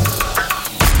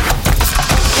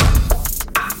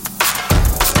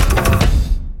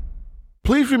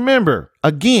 Please remember,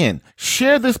 again,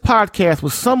 share this podcast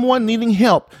with someone needing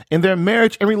help in their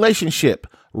marriage and relationship.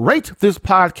 Rate this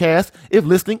podcast if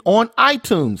listening on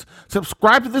iTunes.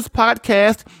 Subscribe to this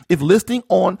podcast if listening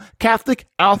on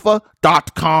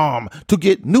CatholicAlpha.com to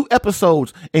get new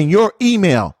episodes in your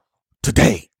email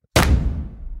today.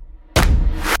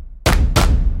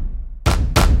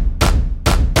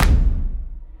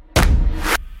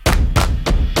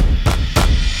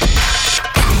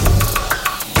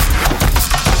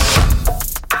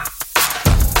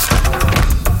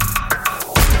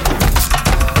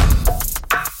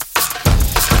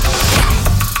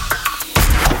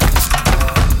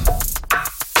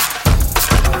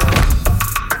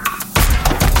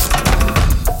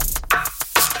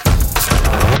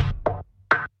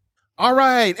 All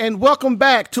right, and welcome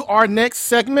back to our next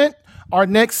segment. Our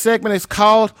next segment is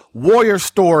called Warrior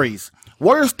Stories.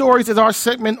 Warrior Stories is our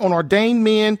segment on ordained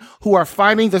men who are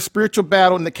fighting the spiritual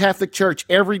battle in the Catholic Church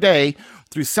every day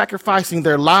through sacrificing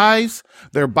their lives,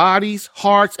 their bodies,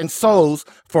 hearts, and souls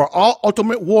for our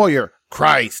ultimate warrior,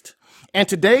 Christ. And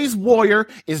today's warrior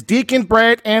is Deacon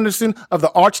Brad Anderson of the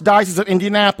Archdiocese of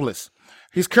Indianapolis.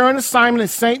 His current assignment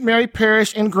is St. Mary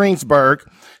Parish in Greensburg,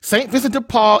 St. Vincent de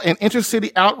Paul and Intercity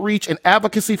Outreach and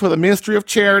Advocacy for the Ministry of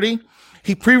Charity.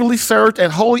 He previously served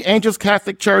at Holy Angels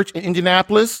Catholic Church in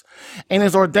Indianapolis and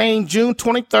is ordained June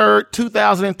 23rd,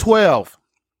 2012.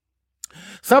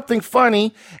 Something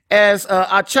funny, as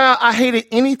a child, I hated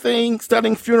anything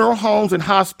studying funeral homes and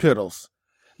hospitals.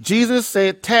 Jesus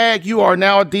said, "Tag, you are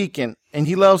now a deacon," and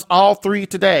he loves all three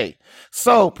today.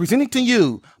 So, presenting to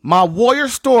you my warrior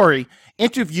story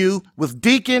interview with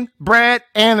Deacon Brad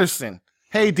Anderson.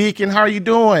 Hey, Deacon, how are you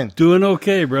doing? Doing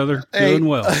okay, brother. Doing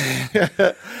well.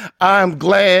 I'm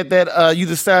glad that you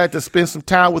decided to spend some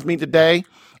time with me today,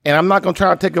 and I'm not going to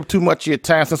try to take up too much of your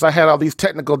time since I had all these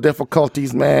technical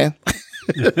difficulties, man.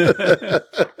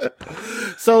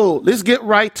 So let's get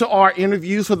right to our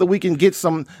interview so that we can get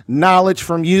some knowledge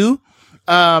from you.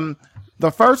 The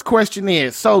first question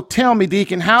is, so tell me,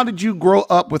 Deacon, how did you grow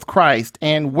up with Christ,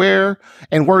 and were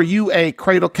you a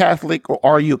cradle Catholic, or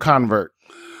are you a convert?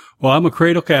 Well, I'm a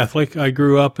cradle Catholic. I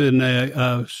grew up in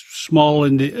a small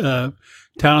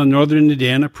town in northern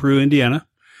Indiana, Peru, Indiana.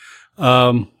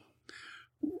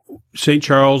 St.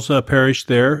 Charles Parish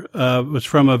there. Was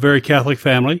from a very Catholic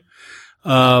family.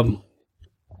 My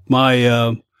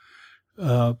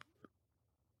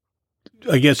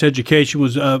I guess education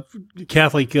was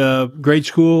Catholic grade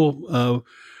school,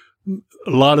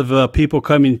 a lot of people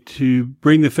coming to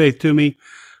bring the faith to me.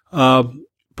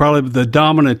 Probably the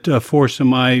dominant force in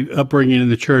my upbringing in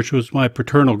the church was my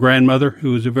paternal grandmother,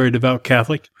 who was a very devout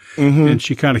Catholic, and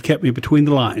she kind of kept me between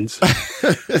the lines.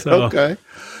 So, okay.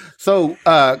 So,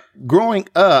 growing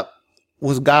up,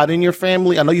 was God in your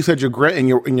family? I know you said your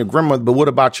grandmother, but what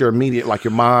about your immediate, like your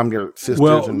mom, your sisters?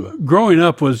 Well, growing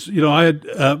up was, I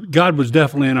had God was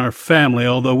definitely in our family.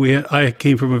 Although I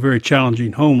came from a very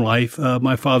challenging home life.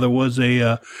 My father was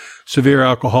a severe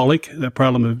alcoholic. That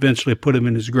problem eventually put him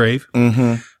in his grave.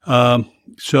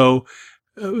 So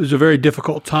it was a very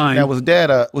difficult time. Now, was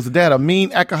dad a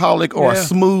mean alcoholic or a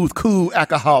smooth, cool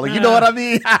alcoholic? You know what I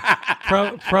mean?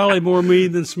 Probably more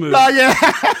mean than smooth. Oh, yeah.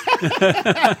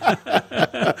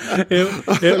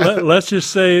 Let's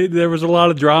just say there was a lot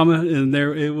of drama, and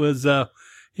it was, an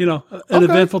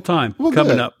eventful time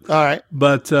coming up. All right,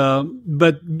 but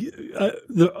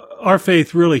our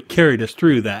faith really carried us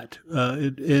through that.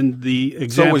 In the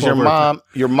example, so was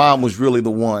your mom was really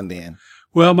the one then?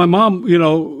 Well, my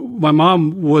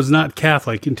mom was not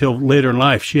Catholic until later in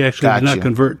life. She actually did not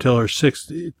convert till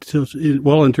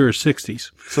well into her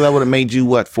 60s. So that would have made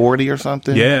you, 40 or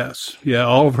something? Yes. Yeah,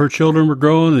 all of her children were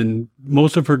grown, and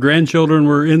most of her grandchildren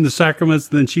were in the sacraments.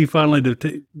 Then she finally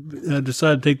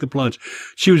decided to take the plunge.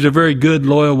 She was a very good,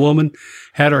 loyal woman,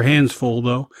 had her hands full,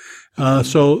 though.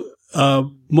 So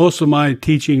most of my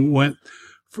teaching went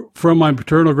from my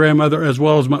paternal grandmother as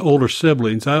well as my older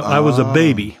siblings. I was a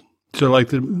baby. So, like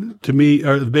to me,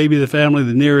 or the baby of the family,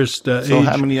 the nearest age. So,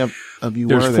 how many of you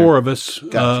were there? There's 4 of us.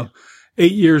 Gotcha.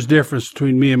 8 years difference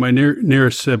between me and my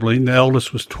nearest sibling. The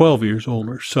eldest was 12 years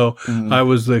older. So, I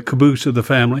was the caboose of the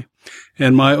family.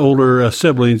 And my older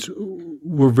siblings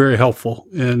were very helpful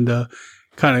and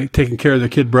kind of taking care of their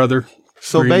kid brother.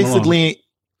 So, basically,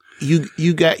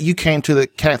 you came to the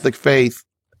Catholic faith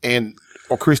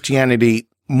or Christianity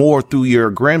more through your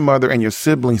grandmother and your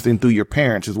siblings than through your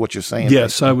parents, is what you're saying.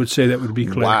 Yes, I would say that would be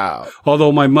clear. Wow.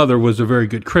 Although my mother was a very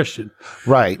good Christian.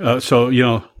 Right. So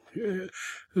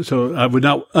I would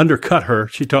not undercut her.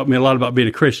 She taught me a lot about being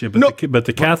a Christian. But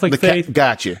the Catholic faith,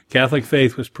 gotcha. Catholic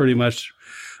faith was pretty much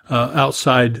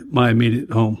outside my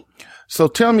immediate home. So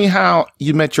tell me how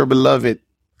you met your beloved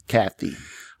Kathy.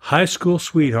 High school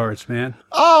sweethearts, man.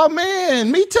 Oh,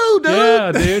 man. Me too, dude.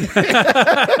 Yeah, dude.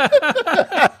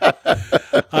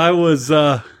 I was,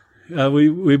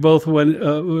 we both we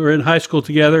were in high school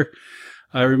together.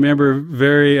 I remember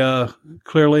very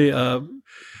clearly,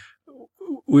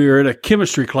 we were in a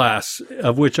chemistry class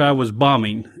of which I was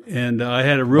bombing, and I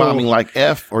had a rule. Bombing like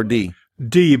F or D?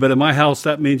 D, but in my house,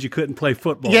 that means you couldn't play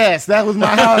football. Yes, that was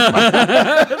my house.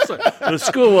 The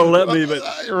school won't let me, but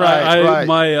right.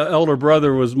 My elder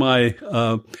brother was my,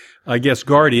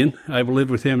 guardian. I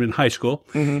lived with him in high school,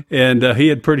 and he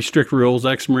had pretty strict rules,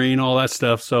 ex-Marine, all that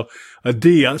stuff. So a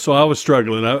D, so I was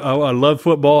struggling. I love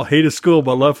football, hated school,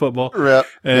 but I love football. Yep.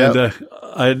 And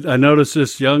I noticed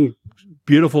this young,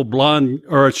 beautiful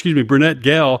brunette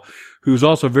gal who's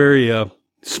also very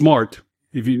smart.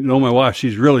 If you know my wife,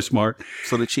 she's really smart.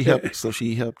 So did she help? So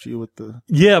she helped you with the?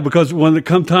 Yeah, because when it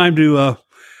come time they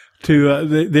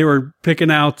were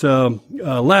picking out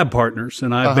lab partners,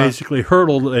 and I basically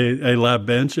hurdled a lab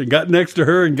bench and got next to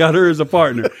her and got her as a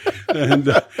partner, and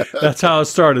that's how it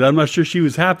started. I'm not sure she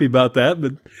was happy about that,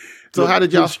 but so how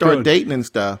did y'all start dating and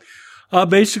stuff?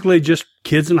 Basically, just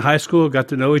kids in high school got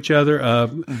to know each other.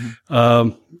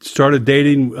 Started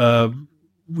dating.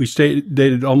 We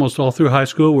dated almost all through high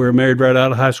school. We were married right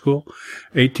out of high school.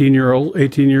 18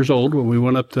 years old when we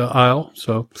went up to Isle.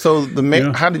 So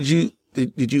how did you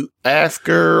ask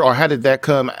her, or how did that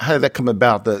come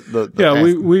about?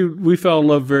 We fell in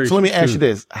love very. So let me ask you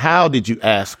this: how did you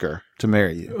ask her to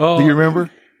marry you? Do you remember?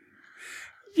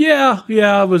 Yeah.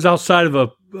 I was outside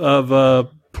of a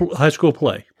high school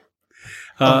play.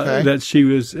 That she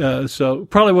was, so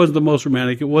probably wasn't the most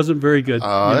romantic. It wasn't very good.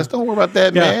 Let's don't worry about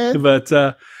that, man.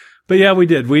 But yeah, we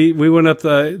did. We went up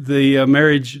the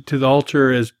marriage to the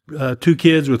altar as 2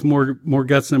 kids with more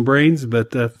guts than brains.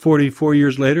 But 44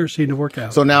 years later, it seemed to work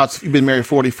out. So now you've been married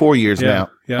 44 years now.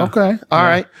 Yeah. Okay. All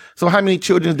right. So how many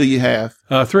children do you have?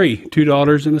 3, 2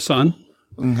 daughters and a son.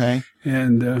 Okay.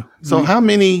 And so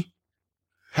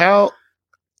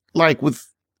with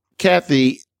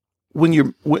Kathy,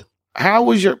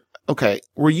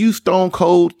 were you stone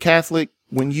cold Catholic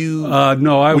when you?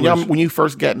 No, when you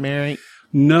first got married.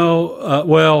 No,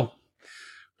 well,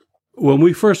 when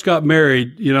we first got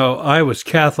married, I was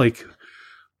Catholic.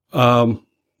 I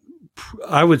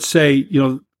would say,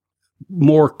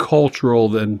 more cultural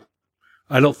than.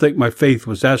 I don't think my faith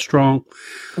was that strong.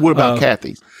 What about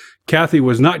Kathy's? Kathy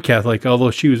was not Catholic,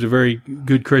 although she was a very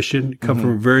good Christian, come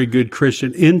from a very good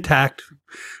Christian, intact.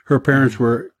 Her parents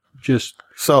were just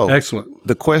excellent.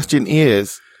 The question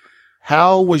is,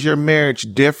 how was your marriage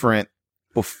different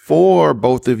before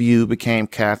both of you became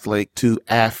Catholic to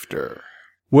after?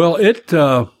 Well, that's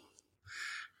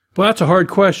a hard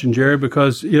question, Jerry,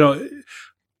 because,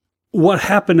 what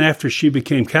happened after she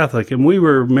became Catholic, and we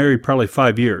were married probably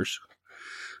 5 years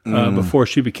before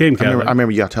she became Catholic. I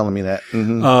remember y'all telling me that.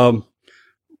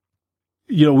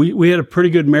 We had a pretty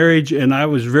good marriage, and I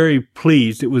was very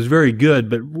pleased. It was very good,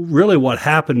 but really what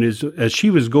happened is as she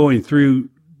was going through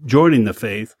joining the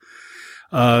faith,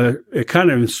 it kind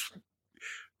of,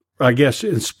 I guess,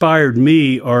 inspired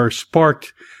me or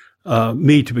sparked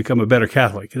me to become a better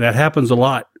Catholic. And that happens a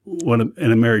lot when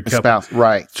in a married couple. Spouse,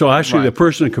 right. So actually the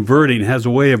person converting has a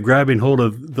way of grabbing hold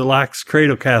of the lax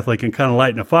cradle Catholic and kind of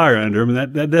lighting a fire under him.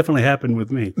 And that definitely happened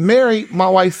with me. Mary, my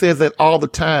wife says that all the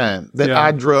time, that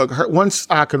I drug her. Once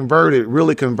I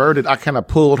really converted, I kind of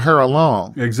pulled her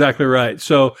along. Exactly right.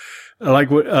 So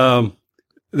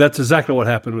that's exactly what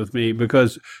happened with me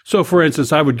because, so for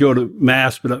instance, I would go to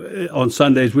Mass, but on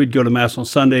Sundays, we'd go to Mass on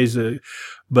Sundays,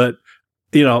 but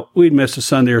we'd miss a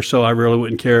Sunday or so. I really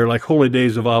wouldn't care, like holy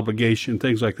days of obligation,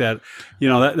 things like that.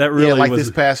 That really like was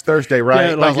this past Thursday,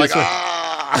 right? Yeah, I was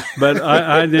But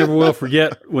I never will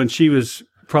forget when she was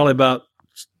probably about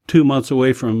 2 months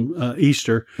away from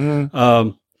Easter.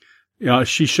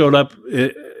 She showed up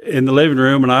in the living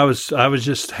room, and I was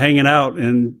just hanging out,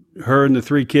 and her and the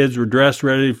 3 kids were dressed,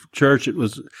 ready for church. I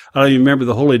don't even remember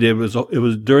the holy day. It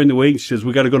was during the week. She says,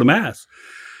 "We got to go to Mass."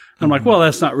 I'm like, "Well,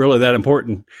 that's not really that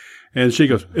important." And she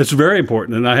goes, "It's very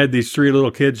important." And I had these 3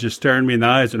 little kids just staring me in the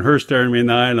eyes and her staring me in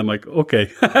the eye. And I'm like, okay.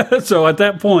 So at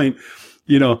that point,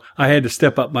 I had to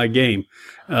step up my game,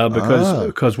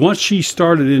 because once she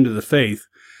started into the faith,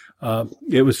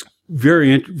 it was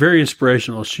very, very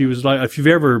inspirational. She was like, if you've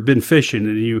ever been fishing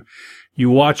and you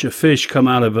watch a fish come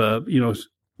out of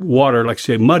water, like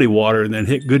say muddy water, and then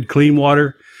hit good clean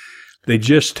water, they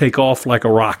just take off like a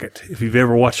rocket. If you've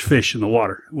ever watched fish in the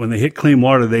water, when they hit clean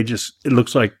water, it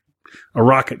looks like a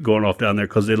rocket going off down there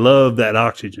because they love that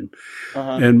oxygen.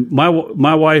 And my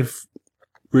wife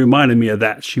reminded me of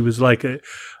that. She was like a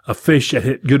fish that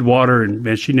hit good water, and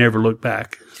man, she never looked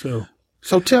back.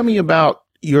 So tell me about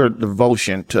your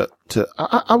devotion to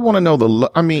I want to know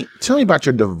tell me about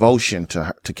your devotion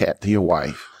to your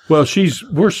wife. Well,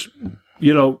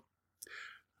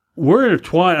 we're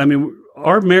intertwined. I mean,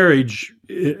 our marriage,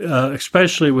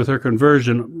 especially with her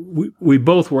conversion, we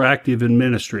both were active in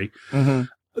ministry.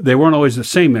 They weren't always the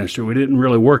same ministry. We didn't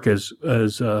really work as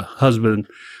a husband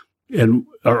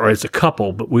or as a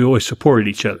couple, but we always supported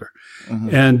each other.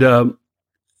 And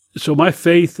so my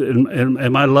faith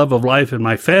and my love of life and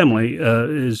my family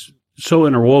is so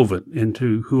interwoven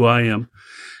into who I am.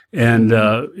 And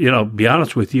be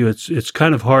honest with you, it's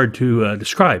kind of hard to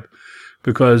describe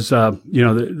because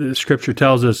the scripture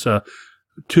tells us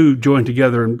 2 join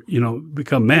together and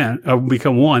become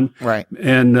one. Right.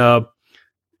 And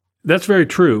that's very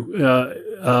true.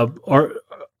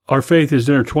 Our faith is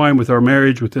intertwined with our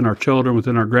marriage, within our children,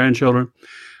 within our grandchildren.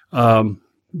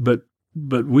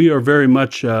 But we are very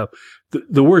much, the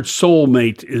word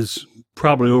soulmate is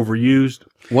probably overused.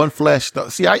 One flesh.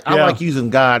 See, I like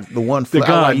using God, the one flesh.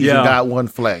 I like using God, one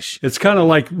flesh. It's kind of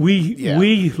like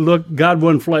we look God,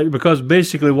 one flesh, because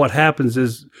basically what happens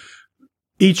is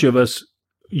each of us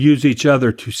use each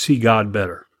other to see God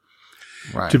better,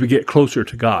 right? To get closer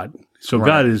to God. So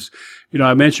God is,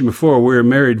 I mentioned before, we were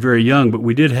married very young, but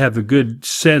we did have the good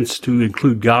sense to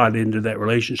include God into that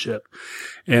relationship.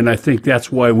 And I think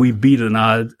that's why we beat the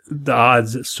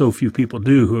odds that so few people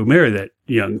do who are married that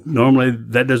young. Normally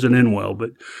that doesn't end well,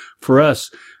 but for us,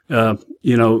 having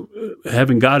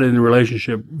God in the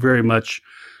relationship very much,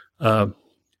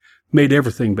 made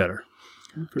everything better.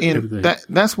 And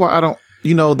that's why I don't,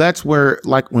 that's where,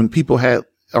 like, when people have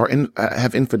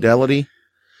infidelity,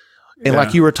 and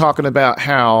like you were talking about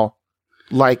how,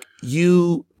 like,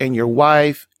 you and your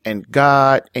wife and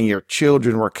God and your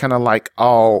children were kind of like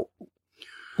all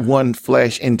one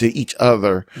flesh into each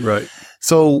other. Right.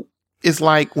 So it's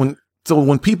like when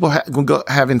people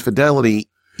have infidelity,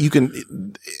 you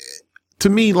can, to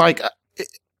me, like,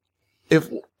 if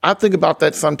I think about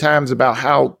that sometimes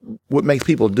about what makes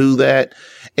people do that,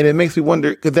 and it makes me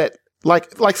wonder, could that,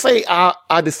 like say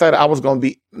I decided I was going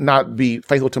to not be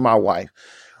faithful to my wife.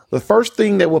 The first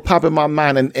thing that will pop in my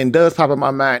mind and does pop in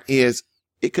my mind is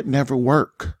it could never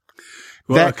work.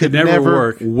 Well, that could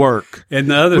never work.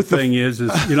 And the other thing is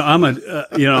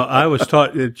I was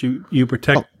taught that you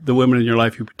protect the women in your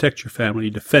life, you protect your family,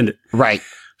 you defend it. Right.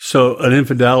 So an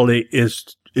infidelity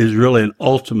is is really an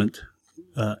ultimate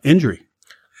injury.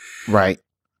 Right.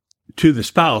 To the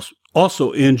spouse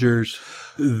also injures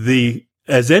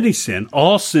as any sin,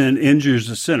 all sin injures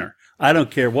the sinner. I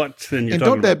don't care what sin you're talking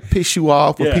about. And don't that piss you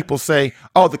off when people say,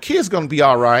 oh, the kid's going to be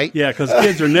all right? Yeah, because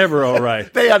kids are never all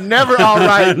right. They are never all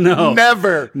right. No.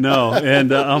 Never. No.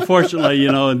 And unfortunately,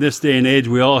 in this day and age,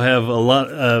 we all have a lot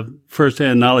of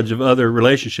firsthand knowledge of other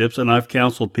relationships, and I've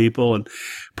counseled people, and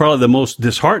probably the most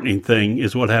disheartening thing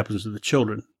is what happens to the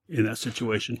children in that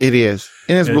situation. It is.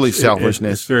 And it's really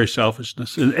selfishness. It's very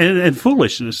selfishness and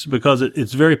foolishness, because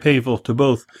it's very painful to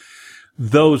both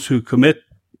those who commit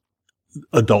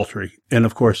adultery and,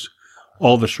 of course,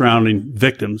 all the surrounding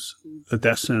victims of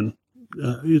that sin.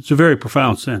 It's a very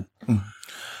profound sin.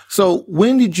 So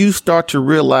when did you start to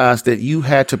realize that you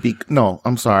had to be, no,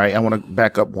 I'm sorry, I want to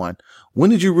back up one. When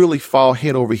did you really fall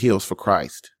head over heels for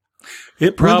Christ?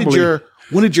 When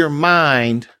did your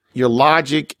mind, your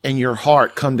logic, and your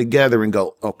heart come together and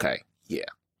go, okay, yeah?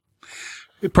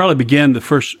 It probably began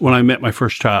when I met my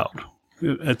first child,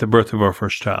 at the birth of our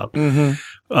first child.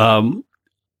 Mm-hmm.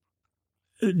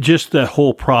 Just that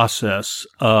whole process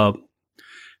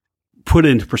put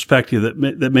into perspective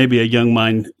that maybe a young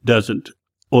mind doesn't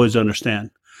always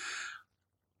understand.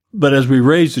 But as we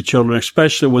raised the children,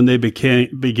 especially when they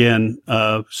began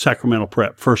sacramental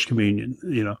prep, First Communion,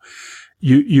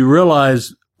 you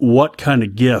realize what kind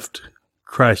of gift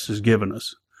Christ has given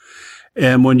us.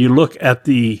 And when you look at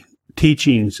the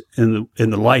teachings in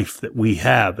the life that we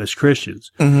have as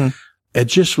Christians, mm-hmm. it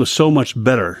just was so much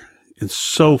better and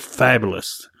so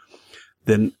fabulous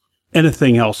than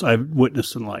anything else I've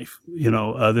witnessed in life.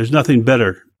 There's nothing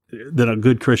better than a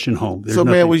good Christian home.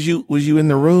 Man, was you in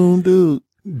the room, dude?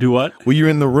 Do what? Were you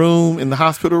in the room, in the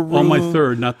hospital room? On my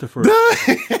third, not the first.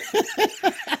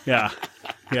 Yeah.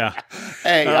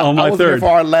 Hey, I was there for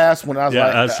our last one. I was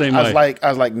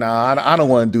like, nah, I don't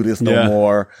want to do this no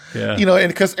more. Yeah. And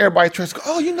because everybody tries to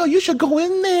go, you should go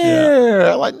in there.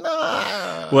 Yeah. Like,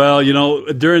 nah. Well,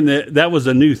 during that was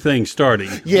a new thing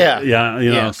starting.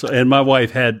 Yeah. So, and my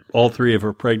wife had all three of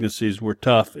her pregnancies were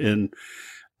tough, and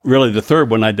really the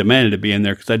third one I demanded to be in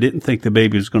there because I didn't think the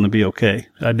baby was going to be okay.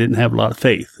 I didn't have a lot of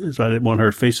faith, so I didn't want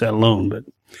her to face that alone, but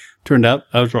turned out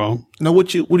I was wrong. No, what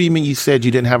do you mean you said you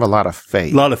didn't have a lot of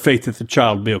faith? A lot of faith that the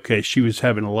child would be okay. She was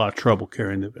having a lot of trouble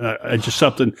carrying it.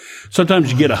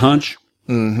 Sometimes you get a hunch.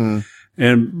 Mm-hmm.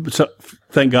 And so,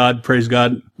 thank God, praise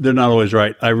God, they're not always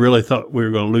right. I really thought we were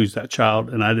going to lose that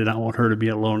child, and I did not want her to be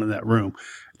alone in that room.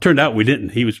 It turned out we didn't.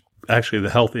 He was actually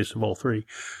the healthiest of all three.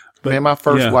 But, man, my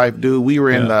first wife, dude, we were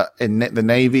in the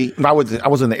Navy. I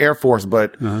was in the Air Force,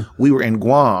 but we were in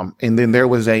Guam, and then there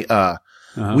was everybody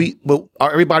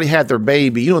had their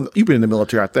baby. You've been in the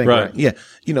military, I think, right? Yeah.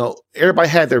 Everybody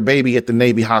had their baby at the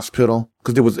Navy hospital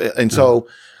because there was, and so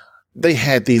they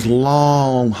had these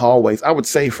long hallways. I would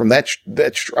say from I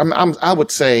would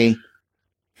say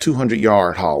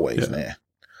 200-yard hallways, man.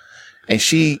 And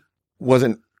she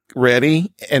wasn't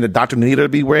ready, and the doctor needed her to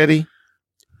be ready,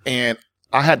 and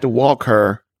I had to walk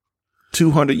her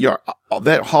 200 yards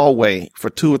that hallway for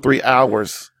 2 or 3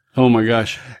 hours. Oh my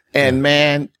gosh. And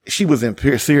man, she was in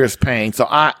serious pain. So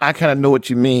I kind of know what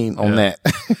you mean on that.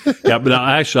 Yeah. But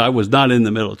I was not in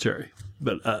the military,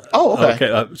 but,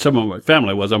 okay. Some of my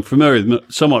family was. I'm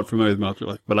somewhat familiar with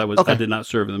military life, but I did not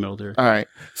serve in the military. All right.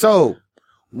 So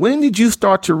when did you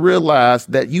start to realize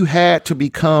that you had to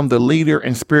become the leader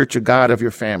and spiritual guide of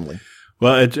your family?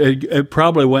 Well, it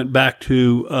probably went back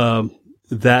to,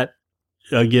 that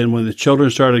again, when the children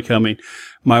started coming,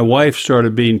 my wife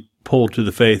started being pulled to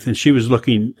the faith, and she was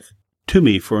looking to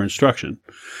me for instruction.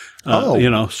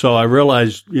 So I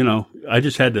realized, I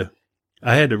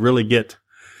had to really get.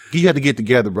 You had to get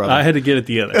together, brother. I had to get it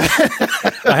together.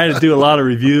 I had to do a lot of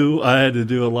review. I had to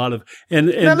do a lot of,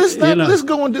 now let's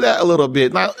go into that a little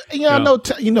bit. Now, I know,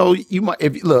 you might,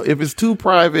 if it's too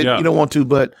private, you don't want to,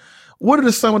 but what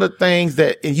are some of the things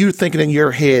that you're thinking in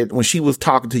your head when she was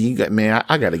talking to you? You got, man,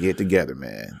 I got to get together,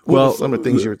 man. What are some of the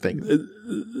things you were thinking?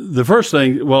 The first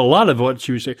thing, a lot of what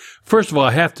she was saying, first of all,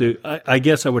 I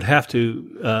guess I would have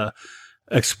to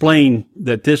explain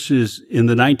that this is in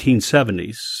the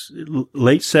 1970s,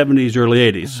 late 70s, early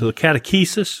 80s. So the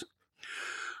catechesis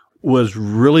was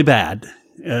really bad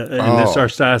in this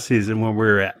archdiocese and where we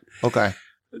were at. Okay.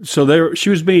 So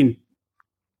she was being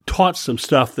taught some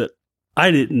stuff that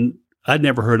I'd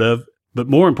never heard of, but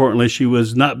more importantly, she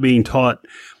was not being taught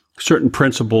certain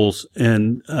principles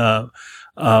and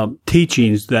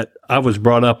teachings that I was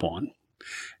brought up on.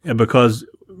 And because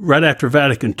right after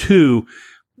Vatican II,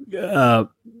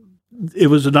 it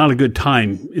was not a good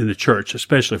time in the church,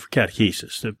 especially for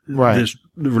catechesis.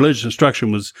 The religious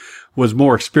instruction was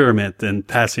more experiment than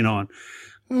passing on.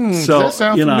 So that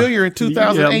sounds familiar in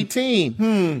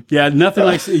 2018. Yeah, nothing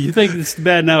like you think it's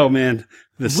bad now, man.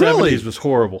 The 70s was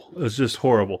horrible. It was just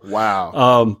horrible.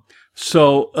 Wow.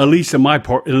 So at least in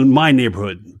my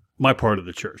neighborhood, my part of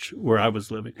the church where I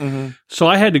was living. So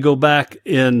I had to go back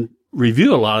and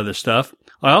review a lot of this stuff.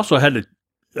 I also had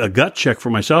a gut check for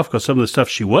myself because some of the stuff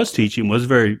she was teaching was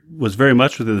very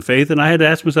much within the faith, and I had to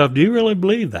ask myself, do you really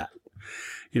believe that?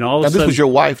 All of a sudden, this was your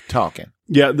wife talking.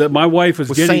 Yeah, that my wife was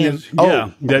getting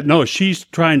saying, she's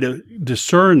trying to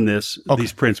discern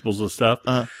these principles and stuff.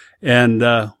 And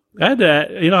I had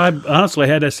to, I honestly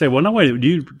had to say, well, no, wait, do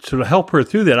you sort of help her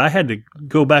through that? I had to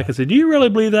go back and say, do you really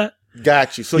believe that?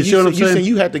 Got you. So you saying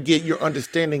you had to get your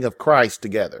understanding of Christ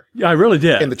together. Yeah, I really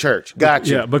did. In the church. Got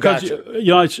you. Yeah, because,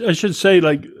 I should say,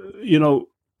 like,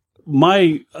 when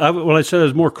I said I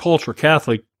was more cultural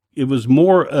Catholic, it was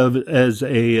more of as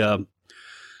a,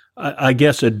 I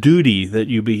guess, a duty that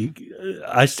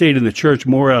I stayed in the church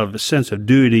more out of a sense of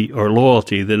duty or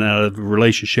loyalty than out of a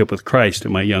relationship with Christ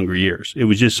in my younger years. It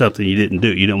was just something you didn't do.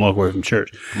 You didn't walk away from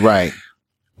church. Right.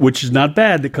 Which is not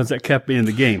bad because that kept me in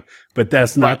the game. But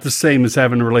that's not the same as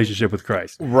having a relationship with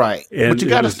Christ. Right. But you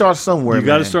got to start somewhere, You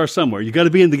got to start somewhere. You got to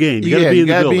be in the game. You got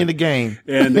to be in the game.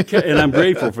 And I'm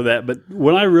grateful for that. But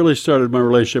when I really started my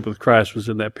relationship with Christ was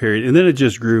in that period. And then it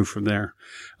just grew from there.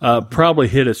 Probably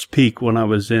hit its peak when I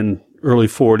was in early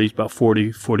 40s, about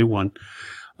 40, 41.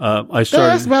 I started.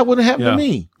 That's about what happened to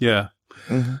me. Yeah.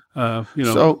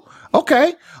 So,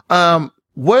 okay.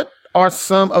 What are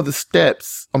some of the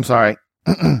steps? I'm sorry.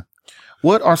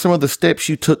 What are some of the steps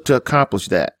you took to accomplish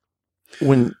that?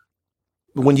 When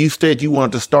you said you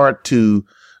wanted to start to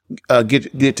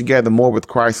get together more with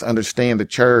Christ, understand the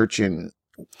church, and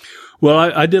well,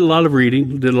 I did a lot of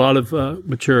reading, did a lot of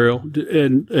material,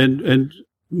 and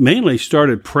mainly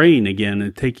started praying again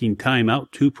and taking time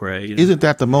out to pray. Isn't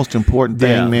that the most important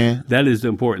thing, man? That is the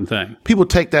important thing. People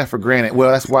take that for granted.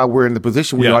 Well, that's why we're in the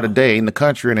position we are today in the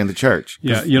country and in the church.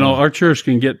 Yeah, our church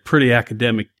can get pretty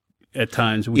academic at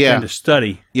times. We tend to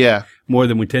study more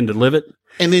than we tend to live it.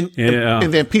 And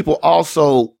then people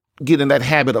also get in that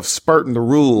habit of spurting the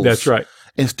rules. That's right.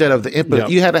 Instead of the empathy. Yep.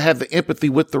 You had to have the empathy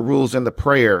with the rules and the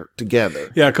prayer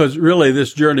together. Yeah, because really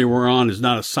this journey we're on is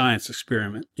not a science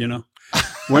experiment,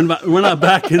 We're not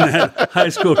back in that high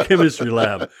school chemistry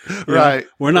lab. Right.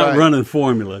 We're not running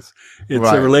formulas. It's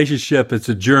a relationship. It's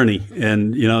a journey.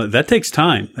 And, that takes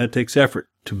time. That takes effort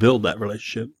to build that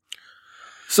relationship.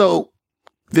 So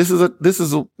this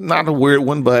is not a weird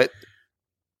one, but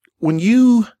when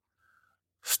you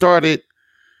started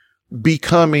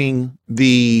becoming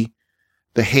the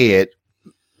head,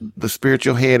 the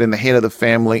spiritual head and the head of the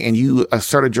family, and you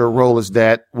asserted your role as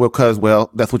that because,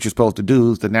 that's what you're supposed to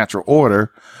do, is the natural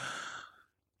order.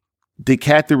 Did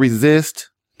Kathy resist?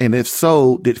 And if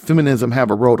so, did feminism have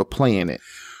a role to play in it?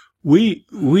 We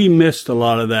missed a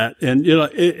lot of that. And,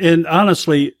 and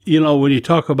honestly, when you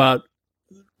talk about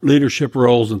leadership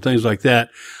roles and things like that,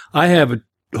 I have a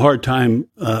hard time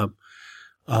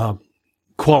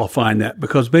qualifying that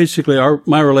because basically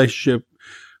my relationship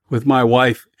with my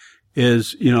wife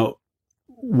is,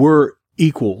 we're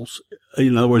equals.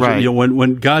 In other words,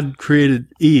 when God created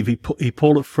Eve, he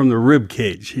pulled it from the rib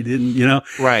cage. He didn't,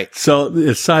 Right. So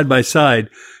it's side by side.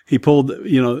 He pulled,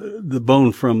 the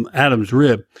bone from Adam's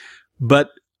rib. But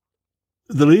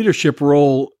the leadership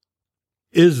role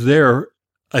is there.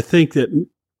 I think that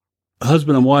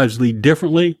husband and wives lead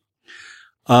differently.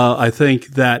 I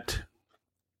think that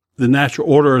the natural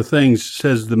order of things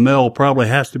says the male probably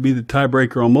has to be the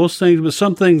tiebreaker on most things, but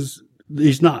some things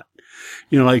he's not.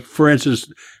 Like for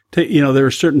instance, there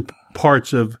are certain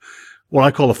parts of what I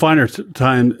call the finer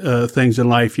time things in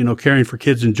life. Caring for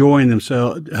kids, enjoying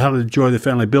themselves, how to enjoy the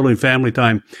family, building family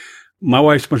time. My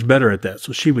wife's much better at that,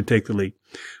 so she would take the lead.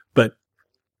 But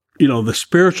the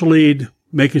spiritual lead,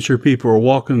 making sure people are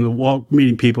walking the walk,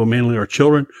 meeting people, mainly our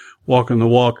children, walking the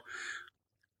walk.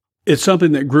 It's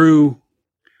something that grew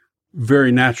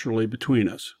very naturally between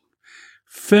us.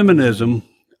 Feminism,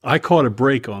 I caught a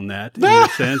break on that in a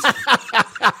sense.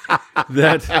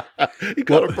 You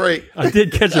caught a break. I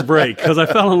did catch a break because I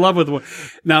fell in love with one.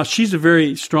 Now she's a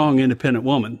very strong, independent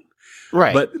woman,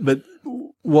 right? But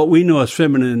what we know as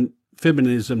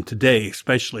feminism today,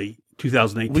 especially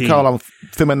 2018, we call them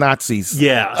feminazis.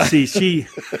 Yeah, see,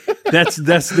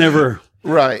 that's never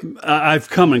right. I've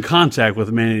come in contact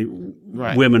with many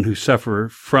women who suffer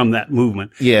from that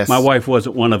movement. Yes. My wife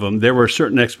wasn't one of them. There were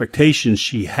certain expectations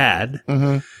she had.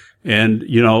 Mm-hmm. And,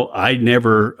 I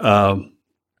never,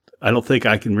 I don't think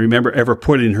I can remember ever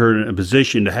putting her in a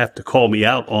position to have to call me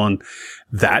out on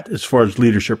that as far as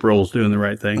leadership roles, doing the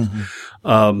right thing.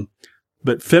 Mm-hmm.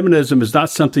 But feminism is not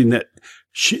something that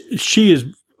she is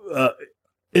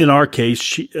in our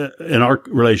case, in our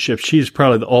relationship, she's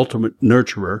probably the ultimate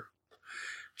nurturer.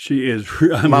 She is.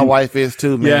 My wife is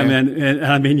too, man. Yeah, man. And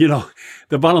I mean,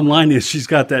 the bottom line is she's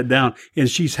got that down, and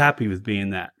she's happy with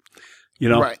being that.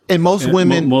 Right. And most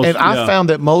women, I found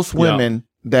that most women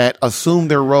that assume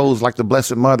their roles like the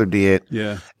Blessed Mother did,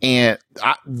 and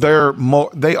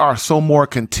they are so more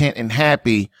content and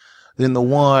happy than the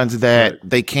ones that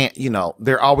they can't.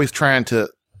 They're always trying to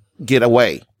get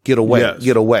away.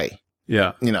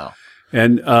 Yeah.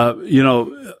 And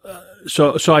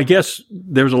so I guess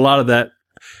there's a lot of that.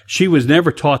 She was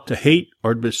never taught to hate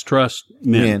or distrust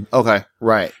men. Okay,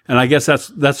 right. And I guess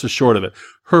that's the short of it.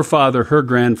 Her father, her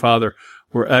grandfather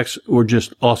were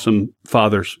just awesome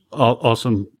fathers,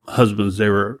 awesome husbands. They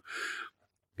were,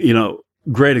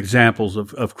 great examples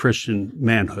of Christian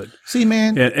manhood. See,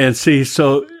 man. And see,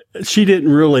 so she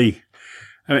didn't really,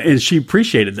 and she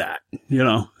appreciated that,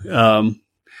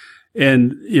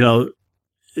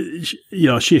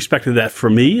 she expected that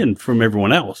from me and from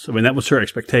everyone else. I mean, that was her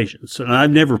expectations. And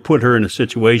I've never put her in a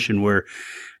situation where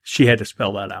she had to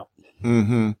spell that out.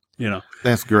 Mm-hmm.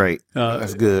 That's great.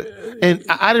 That's good. And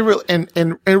I didn't really,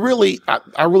 and really,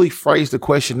 I really phrased the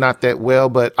question not that well,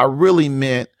 but I really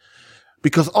meant,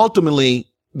 because ultimately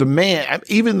the man,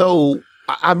 even though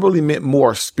I really meant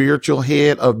more spiritual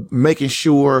head of making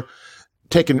sure,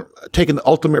 taking the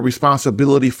ultimate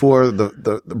responsibility for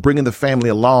the bringing the family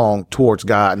along towards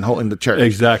God and holding the church.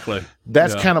 Exactly.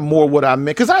 That's kind of more what I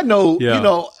meant. Cause I know,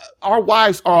 our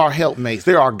wives are our helpmates.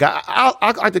 They're our guys.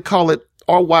 I like to call it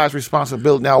our wives'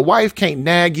 responsibility. Now, a wife can't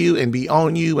nag you and be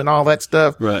on you and all that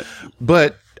stuff. Right.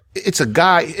 But it's a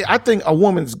guy. I think a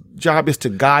woman's job is to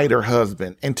guide her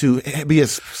husband and to be a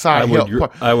side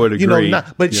help. I would agree.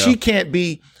 But she can't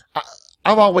be.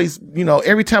 I've always,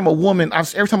 every time a woman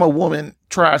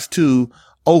tries to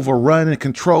overrun and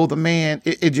control the man,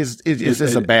 it's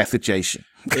just a bad situation.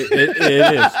 It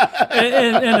is.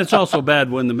 And it's also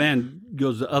bad when the man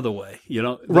goes the other way,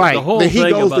 Right. The whole he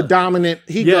thing goes about, the dominant.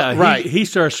 He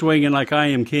starts swinging like I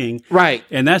am king. Right.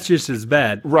 And that's just as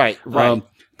bad. Right.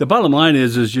 The bottom line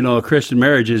is a Christian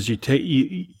marriage is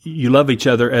you love each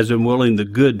other as in willing the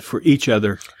good for each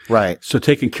other. Right. So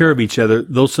taking care of each other,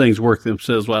 those things work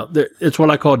themselves out. It's what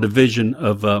I call division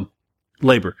of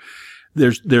labor.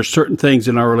 There's certain things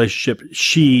in our relationship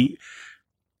she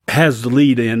has the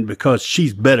lead in because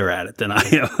she's better at it than I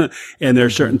am. And there are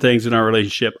certain things in our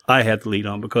relationship I have the lead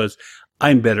on because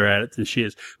I'm better at it than she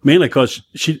is. Mainly because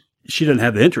she doesn't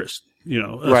have the interest,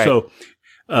 Right. So,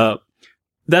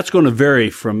 that's going to vary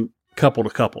from couple to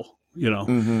couple,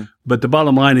 Mm-hmm. But the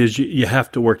bottom line is you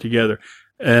have to work together.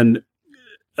 And,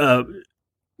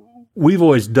 we've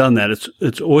always done that.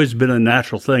 It's always been a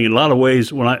natural thing. In a lot of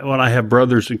ways, when I have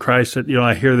brothers in Christ that,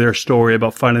 I hear their story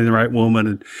about finding the right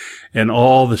woman and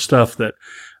all the stuff that,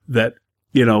 the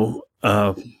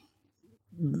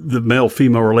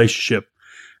male-female relationship,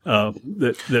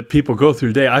 that people go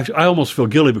through today. I almost feel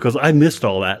guilty because I missed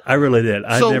all that. I really did.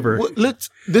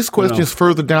 This question is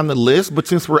further down the list, but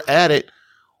since we're at it,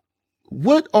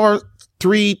 what are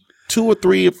 2 or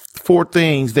 3 or 4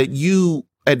 things that you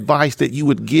advice that you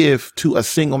would give to a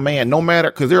single man, no matter,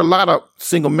 because there are a lot of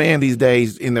single men these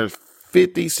days in their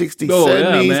 50s, 60s,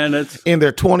 70s, in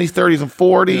their 20s, 30s, and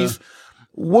 40s. Yeah.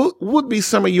 What would be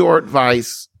some of your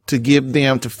advice to give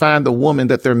them to find the woman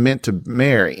that they're meant to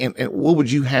marry? And what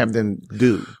would you have them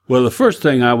do? Well, the first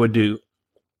thing I would do,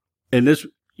 and this,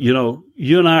 you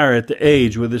and I are at the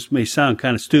age where this may sound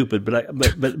kind of stupid, but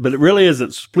it really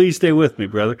isn't. So please stay with me,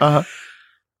 brother. Uh-huh.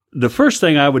 The first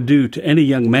thing I would do to any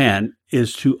young man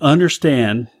is to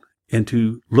understand and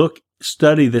to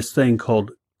study this thing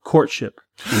called courtship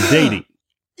and dating.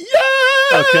 Yes!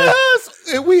 Okay.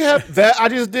 And we have that. I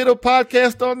just did a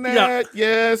podcast on that.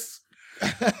 Yeah. Yes.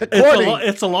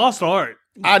 It's a lost art.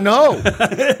 I know.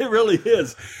 It really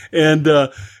is. And,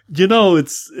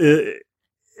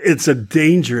 it's a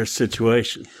dangerous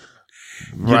situation.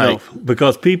 Right.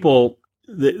 Because people,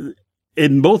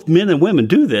 and both men and women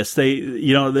do this.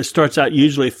 This starts out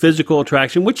usually physical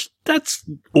attraction, which that's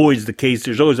always the case.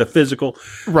 There's always a physical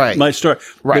might start,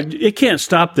 right? But it can't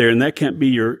stop there, and that can't be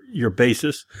your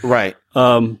basis, right?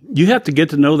 You have to get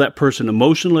to know that person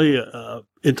emotionally,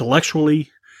 intellectually.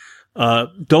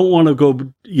 Don't want to go,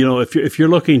 if you're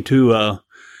looking to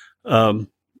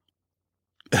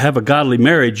have a godly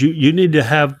marriage, you need to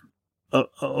have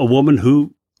a woman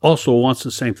who also wants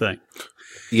the same thing.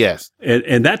 Yes.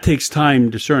 And that takes time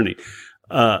discerning,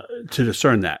 to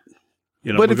discern that,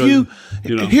 But because,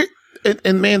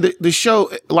 and man, the show,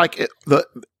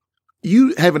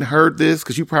 you haven't heard this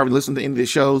because you probably listen to any of the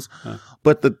shows,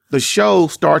 but the show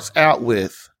starts out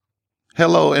with,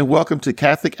 hello and welcome to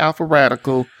Catholic Alpha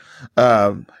Radical.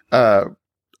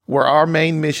 where our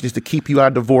main mission is to keep you out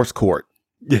of divorce court.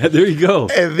 Yeah, there you go.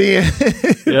 And then,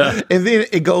 and then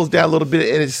it goes down a little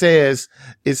bit, and it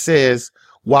says,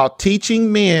 while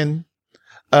teaching men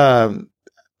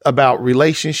about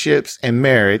relationships and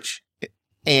marriage,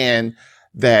 and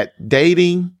that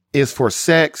dating is for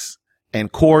sex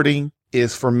and courting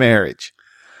is for marriage.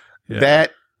 Yeah.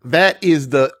 That is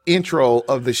the intro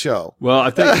of the show. Well,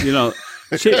 I think,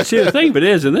 see, the thing of it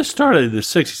is, and this started in the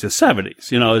 60s and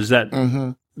 70s, is that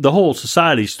the whole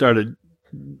society started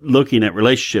looking at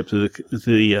relationships through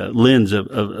the lens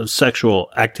of sexual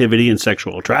activity and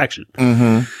sexual attraction.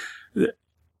 Mm-hmm.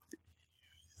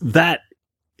 That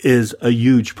is a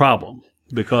huge problem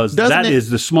because that is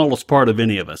the smallest part of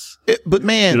any of us. But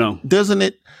man, doesn't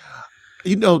it,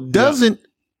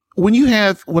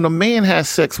 when a man has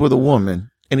sex with a woman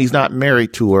and he's not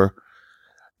married to her,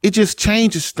 it just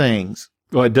changes things.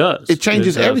 Well, it does. It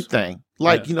changes everything.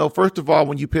 Like, first of all,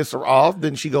 when you piss her off,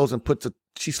 then she goes and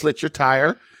she slits your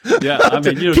tire. Yeah, I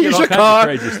mean, get all kinds of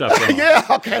crazy stuff going on. Yeah,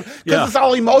 okay. Because it's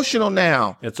all emotional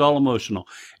now. It's all emotional.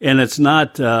 And it's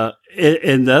not,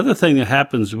 and the other thing that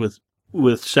happens with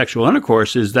sexual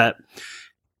intercourse is that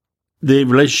the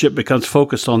relationship becomes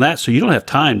focused on that. So you don't have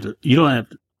time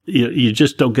you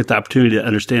just don't get the opportunity to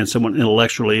understand someone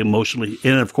intellectually, emotionally,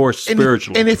 and of course,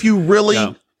 spiritually. And if you really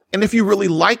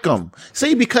like them,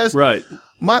 see, because right.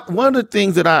 One of the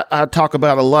things that I talk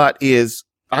about a lot is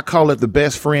I call it the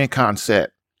best friend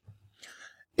concept.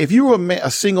 If you were a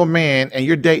single man and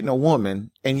you're dating a woman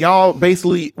and y'all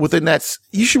basically within that,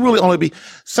 you should really only be,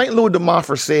 St. Louis de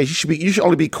Montfort says you should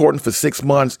only be courting for 6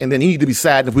 months and then you need to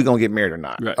decide if we're going to get married or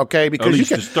not. Right. Okay. Because you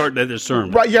can start that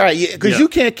discernment. Right. Yeah. Yeah. Because you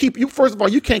can't first of all,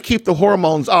 you can't keep the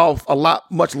hormones off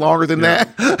much longer than that.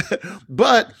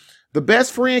 But the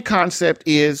best friend concept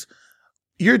is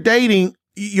you're dating,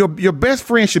 your best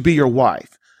friend should be your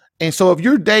wife. And so if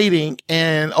you're dating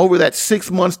and over that 6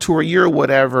 months to a year or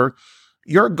whatever,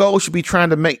 your goal should be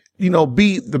trying to make,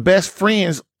 be the best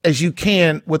friends as you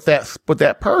can with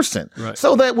that person. Right.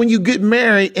 So that when you get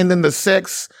married and then the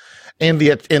sex and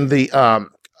I'm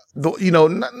not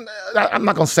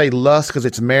going to say lust because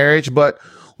it's marriage, but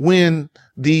when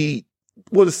the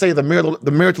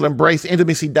marital embrace,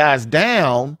 intimacy dies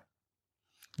down,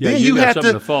 then you have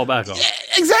something to fall back on.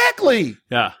 Exactly.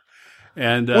 Yeah.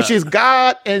 And which is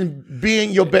God and being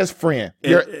your best friend.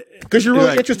 Because you're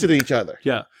really interested in each other.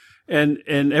 Yeah.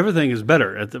 And everything is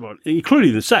better at the moment,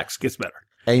 including the sex gets better.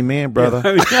 Amen, brother.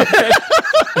 But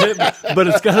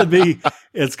it's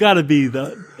got to be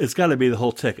the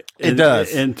whole ticket. It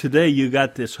does. And today you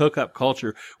got this hookup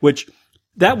culture, which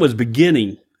that was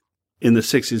beginning in the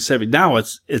 60s and 70s. Now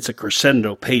it's a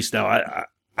crescendo pace. Now I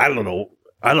don't know.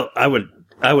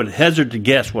 I would hazard to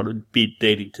guess what it would be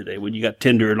dating today when you got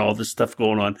Tinder and all this stuff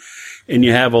going on, and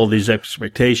you have all these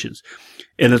expectations,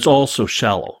 and it's all so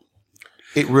shallow.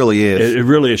 It really is. It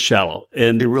really is shallow.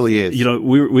 And it really is.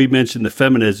 We mentioned the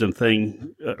feminism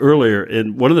thing earlier,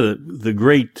 and one of the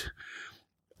great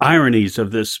ironies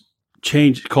of this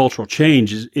cultural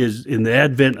change is in the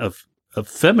advent of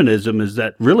feminism is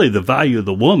that really the value of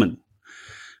the woman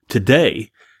today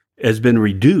has been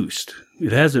reduced.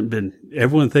 It hasn't been,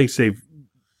 everyone thinks they've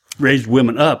raised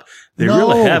women up. They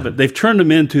really haven't. They've turned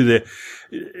them into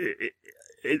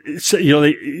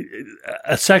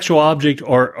a sexual object,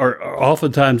 or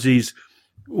oftentimes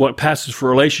what passes for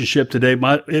a relationship today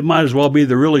might as well be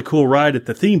the really cool ride at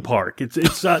the theme park.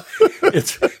 It's not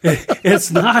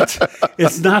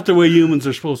the way humans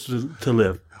are supposed to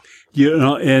live.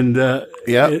 And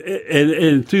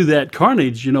through that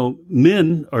carnage,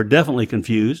 men are definitely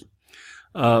confused.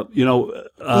 But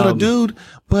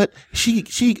she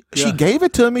gave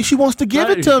it to me. She wants to give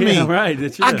it to me. Right.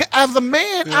 As a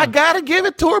man, I gotta give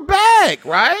it to her back.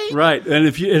 Right. Right. And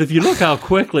if you look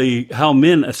how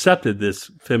men accepted this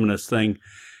feminist thing,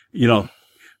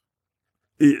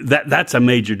 that's a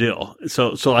major deal.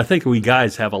 So I think we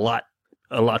guys have a lot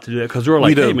to do that because we're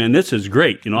like, hey man, this is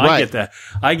great. Right. I get that.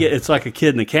 It's like a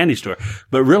kid in a candy store,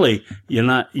 but really you're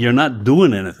not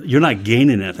doing anything. You're not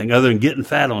gaining anything other than getting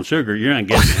fat on sugar. You're not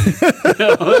getting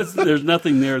anything. There's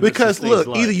nothing there. Because look,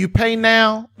 either you pay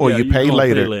now or you pay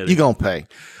later. You're going to pay.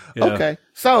 Yeah. Okay.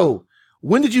 So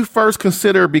when did you first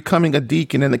consider becoming a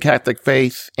deacon in the Catholic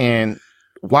faith, and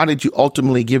why did you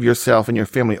ultimately give yourself and your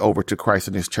family over to Christ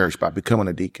and his church by becoming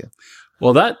a deacon?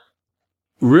 Well, that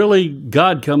really,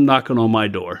 God come knocking on my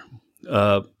door.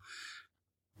 And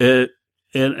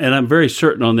I'm very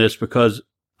certain on this because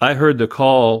I heard the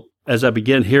call, as I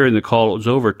began hearing the call, it was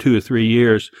over 2 or 3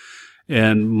 years.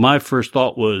 And my first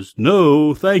thought was,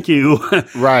 no, thank you.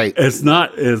 Right. It's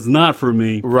not for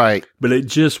me. Right. But it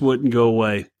just wouldn't go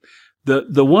away.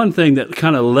 The one thing that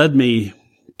kind of led me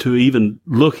to even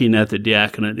looking at the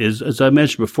diaconate is, as I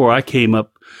mentioned before, I came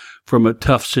up from a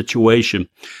tough situation,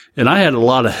 and I had a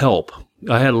lot of help.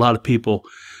 I had a lot of people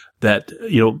that,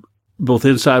 both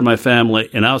inside my family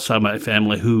and outside my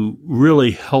family, who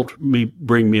really helped me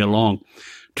bring me along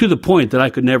to the point that I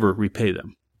could never repay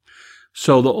them.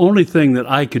 So the only thing that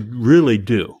I could really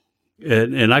do,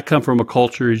 and I come from a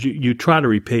culture, is you try to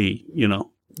repay,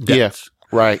 debts. Yes,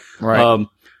 right.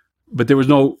 But there was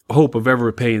no hope of ever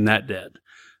repaying that debt.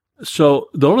 So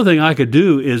the only thing I could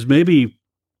do is maybe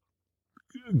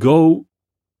go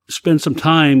spend some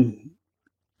time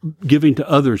giving to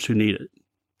others who need it.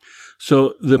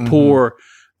 So the poor,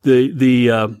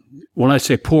 when I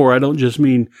say poor, I don't just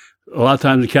mean, a lot of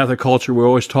times in Catholic culture, we're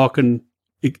always talking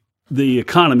the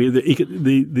economy,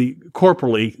 the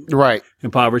corporally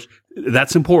impoverished.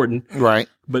 That's important. Right.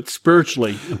 But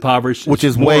spiritually impoverished, which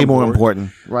is way more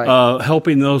important. Right.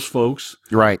 Helping those folks.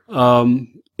 Right.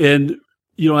 And,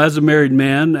 as a married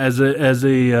man, as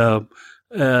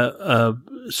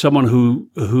someone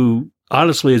who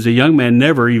honestly, as a young man,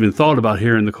 never even thought about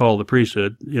hearing the call of the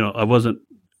priesthood. I didn't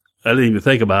even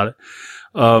think about it.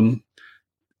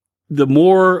 The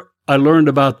more I learned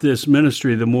about this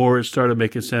ministry, the more it started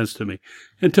making sense to me.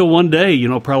 Until one day,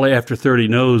 probably after 30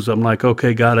 no's, I'm like,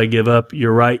 okay, God, I give up.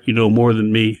 You're right. You know more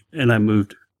than me. And I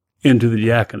moved into the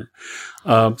diaconate.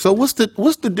 So what's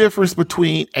the difference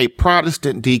between a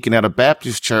Protestant deacon at a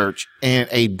Baptist church and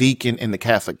a deacon in the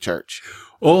Catholic Church?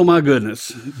 Oh my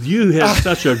goodness. You have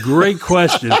such a great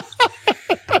question.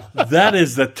 That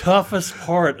is the toughest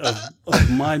part of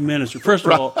my ministry. First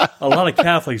of all, a lot of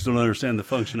Catholics don't understand the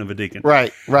function of a deacon.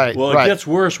 Right. Well, it gets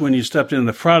worse when you stepped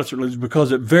into the Protestant religion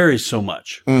because it varies so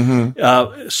much.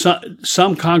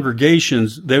 Some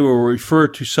congregations, they will refer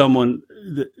to someone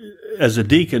as a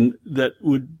deacon that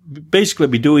would basically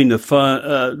be doing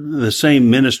the same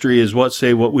ministry as what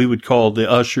we would call the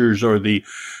ushers or the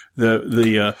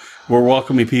we're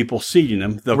welcoming people, seating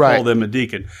them. They'll call them a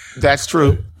deacon. That's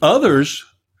true. Others,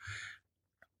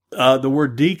 the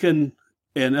word deacon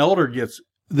and elder gets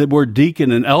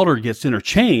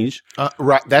interchanged.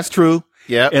 Right. That's true.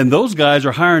 Yeah. And those guys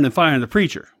are hiring and firing the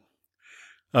preacher.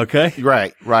 Okay.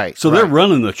 Right. So they're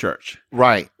running the church.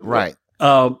 Right.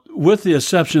 With the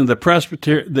exception of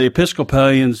the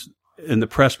Episcopalians and the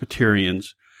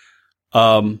Presbyterians,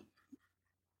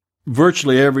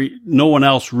 virtually no one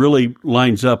else really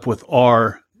lines up with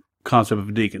our concept of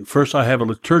a deacon. First, I have a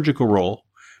liturgical role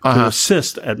to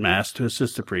assist at Mass, to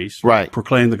assist the priest,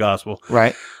 proclaim the gospel.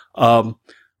 Right.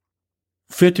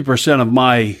 50% of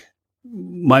my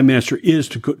ministry is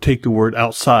to take the word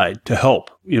outside to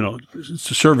help. It's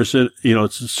a service.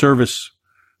 It's a service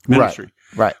ministry.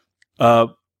 Right.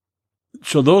 So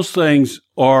those things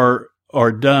are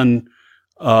done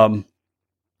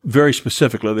very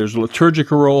specifically. There's a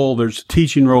liturgical role, there's a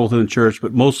teaching role within the church,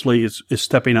 but mostly it's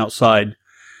stepping outside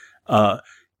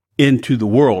into the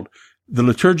world. The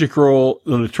liturgical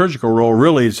role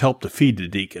really is help to feed the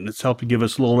deacon. It's help to give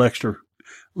us a little extra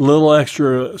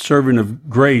serving of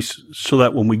grace so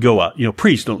that when we go out,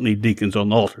 priests don't need deacons on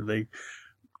the altar. They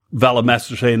valid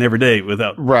master saying every day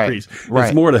without priests.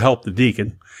 It's more to help the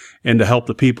deacon and to help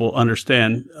the people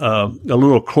understand a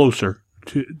little closer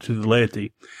to the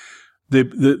laity.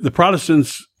 The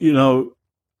Protestants,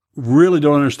 really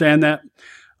don't understand that.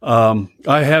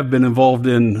 I have been involved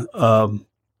in a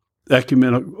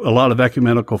lot of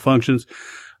ecumenical functions.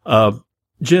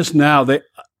 Just now,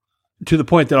 to the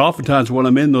point that oftentimes when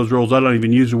I'm in those roles, I don't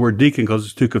even use the word deacon because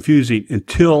it's too confusing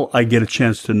until I get a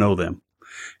chance to know them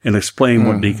and explain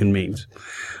what deacon means.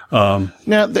 Now,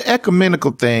 the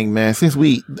ecumenical thing, man, since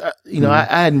I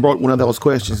hadn't brought one of those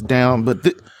questions down, but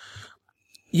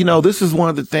this is one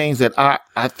of the things that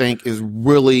I think is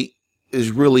really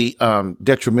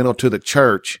detrimental to the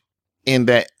church, in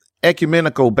that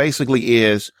ecumenical basically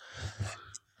is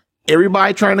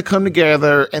everybody trying to come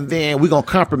together, and then we're going to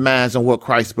compromise on what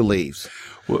Christ believes.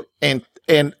 Well, and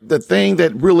the thing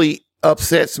that really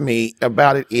upsets me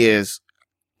about it is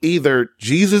either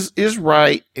Jesus is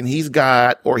right and he's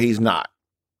God, or he's not.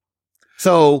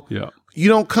 So you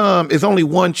don't come, there's only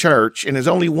one church and there's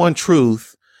only one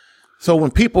truth. So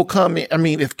when people come in,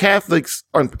 if Catholics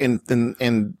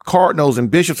and cardinals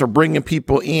and bishops are bringing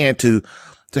people in to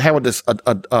have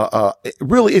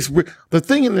really, the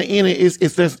thing in the end is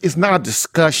it's not a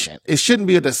discussion. It shouldn't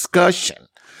be a discussion.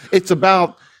 It's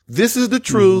about, this is the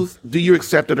truth. Do you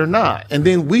accept it or not? And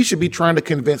then we should be trying to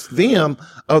convince them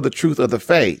of the truth of the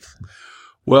faith.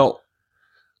 Well,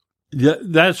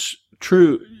 that's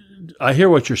true. I hear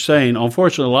what you're saying.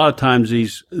 Unfortunately, a lot of times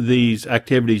these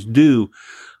activities do,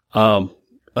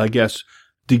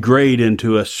 degrade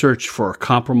into a search for a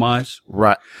compromise.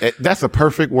 Right. That's a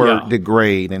perfect word,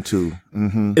 degrade into.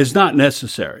 Mm-hmm. It's not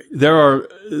necessary. There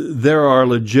are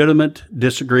legitimate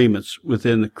disagreements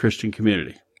within the Christian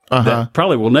community that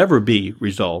probably will never be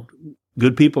resolved.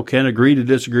 Good people can agree to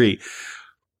disagree.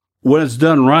 When it's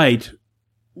done right,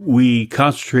 we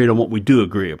concentrate on what we do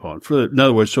agree upon. In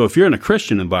other words, so if you're in a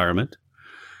Christian environment,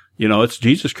 it's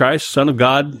Jesus Christ, Son of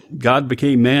God. God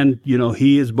became man.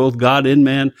 He is both God and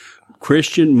man.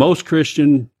 Christian, most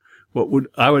Christian, what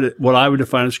I would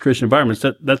define as Christian environments.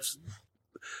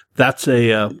 That's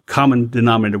a common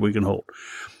denominator we can hold.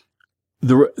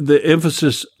 The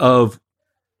emphasis of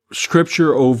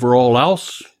Scripture over all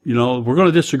else, we're going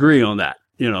to disagree on that.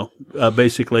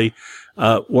 Basically,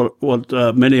 what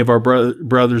many of our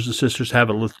brothers and sisters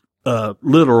have a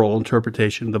literal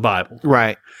interpretation of the Bible,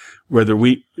 right? Whether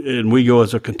we go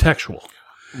as a contextual,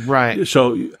 right?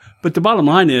 So, but the bottom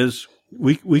line is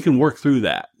we can work through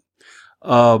that,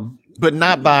 but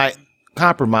not by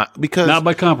compromise. Because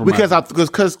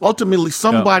ultimately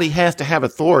somebody has to have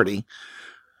authority.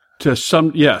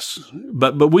 Yes,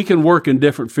 but we can work in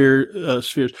different spheres.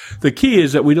 The key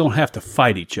is that we don't have to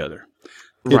fight each other.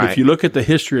 Right. And if you look at the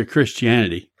history of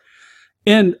Christianity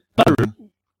in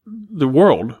the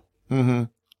world,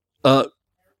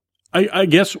 I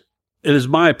guess it is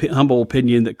my humble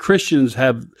opinion that Christians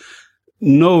have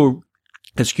no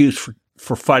excuse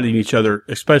for fighting each other,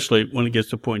 especially when it gets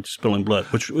to the point of spilling blood,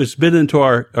 which has been into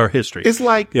our history. It's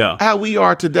like how we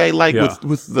are today,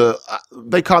 with the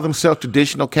they call themselves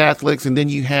traditional Catholics, and then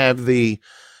you have the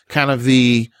kind of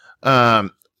the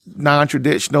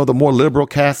non-traditional, the more liberal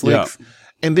Catholics,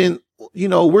 and then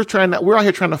we're out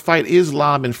here trying to fight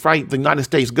Islam and fight the United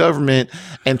States government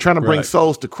and trying to bring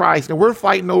souls to Christ, and we're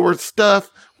fighting over stuff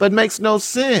that makes no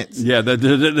sense. Yeah, that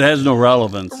has no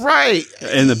relevance, right?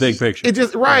 In the big picture, it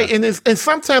just and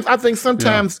sometimes I think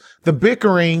the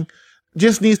bickering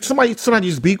just needs somebody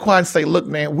just be quiet and say, "Look,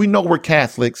 man, we know we're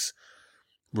Catholics,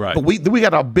 right? But we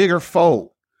got a bigger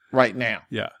foe right now."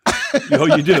 Yeah. Oh,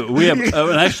 you do. We have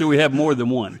actually we have more than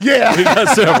one. Yeah, we got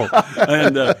several,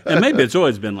 and maybe it's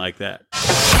always been like that.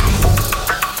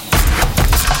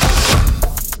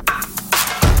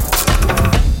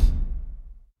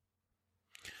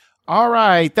 All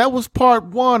right, that was part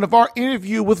 1 of our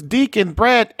interview with Deacon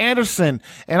Brad Anderson,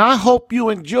 and I hope you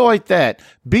enjoyed that.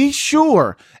 Be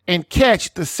sure and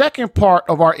catch the second part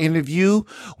of our interview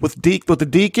with the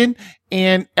Deacon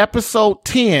in episode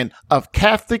 10 of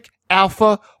Catholic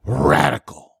Alpha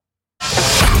Radical.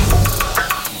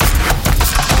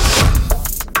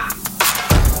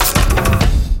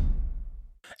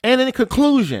 And in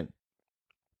conclusion,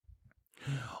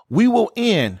 we will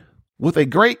end with a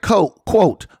great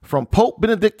quote from Pope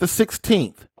Benedict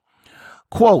XVI.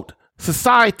 Quote,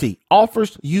 "Society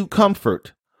offers you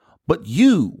comfort, but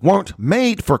you weren't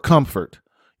made for comfort.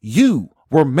 You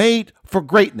were made for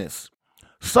greatness.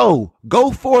 So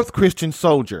go forth, Christian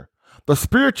soldier. The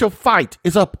spiritual fight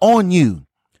is up on you.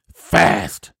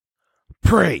 Fast,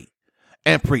 pray,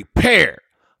 and prepare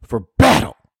for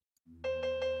battle."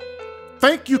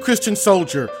 Thank you, Christian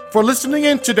soldier, for listening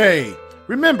in today.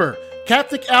 Remember,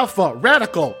 Catholic Alpha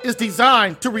Radical is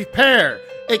designed to repair,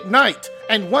 ignite,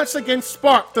 and once again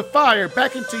spark the fire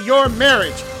back into your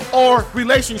marriage or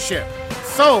relationship.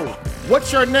 So,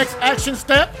 what's your next action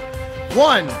step?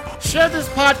 1. Share this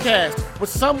podcast with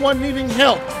someone needing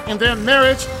help in their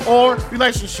marriage or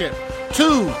relationship.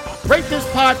 2. Rate this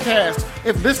podcast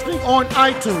if listening on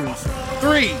iTunes.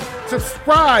 3.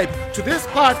 Subscribe to this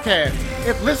podcast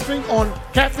if listening on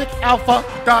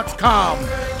CatholicAlpha.com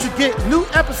to get new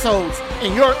episodes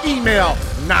in your email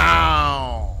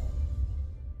now.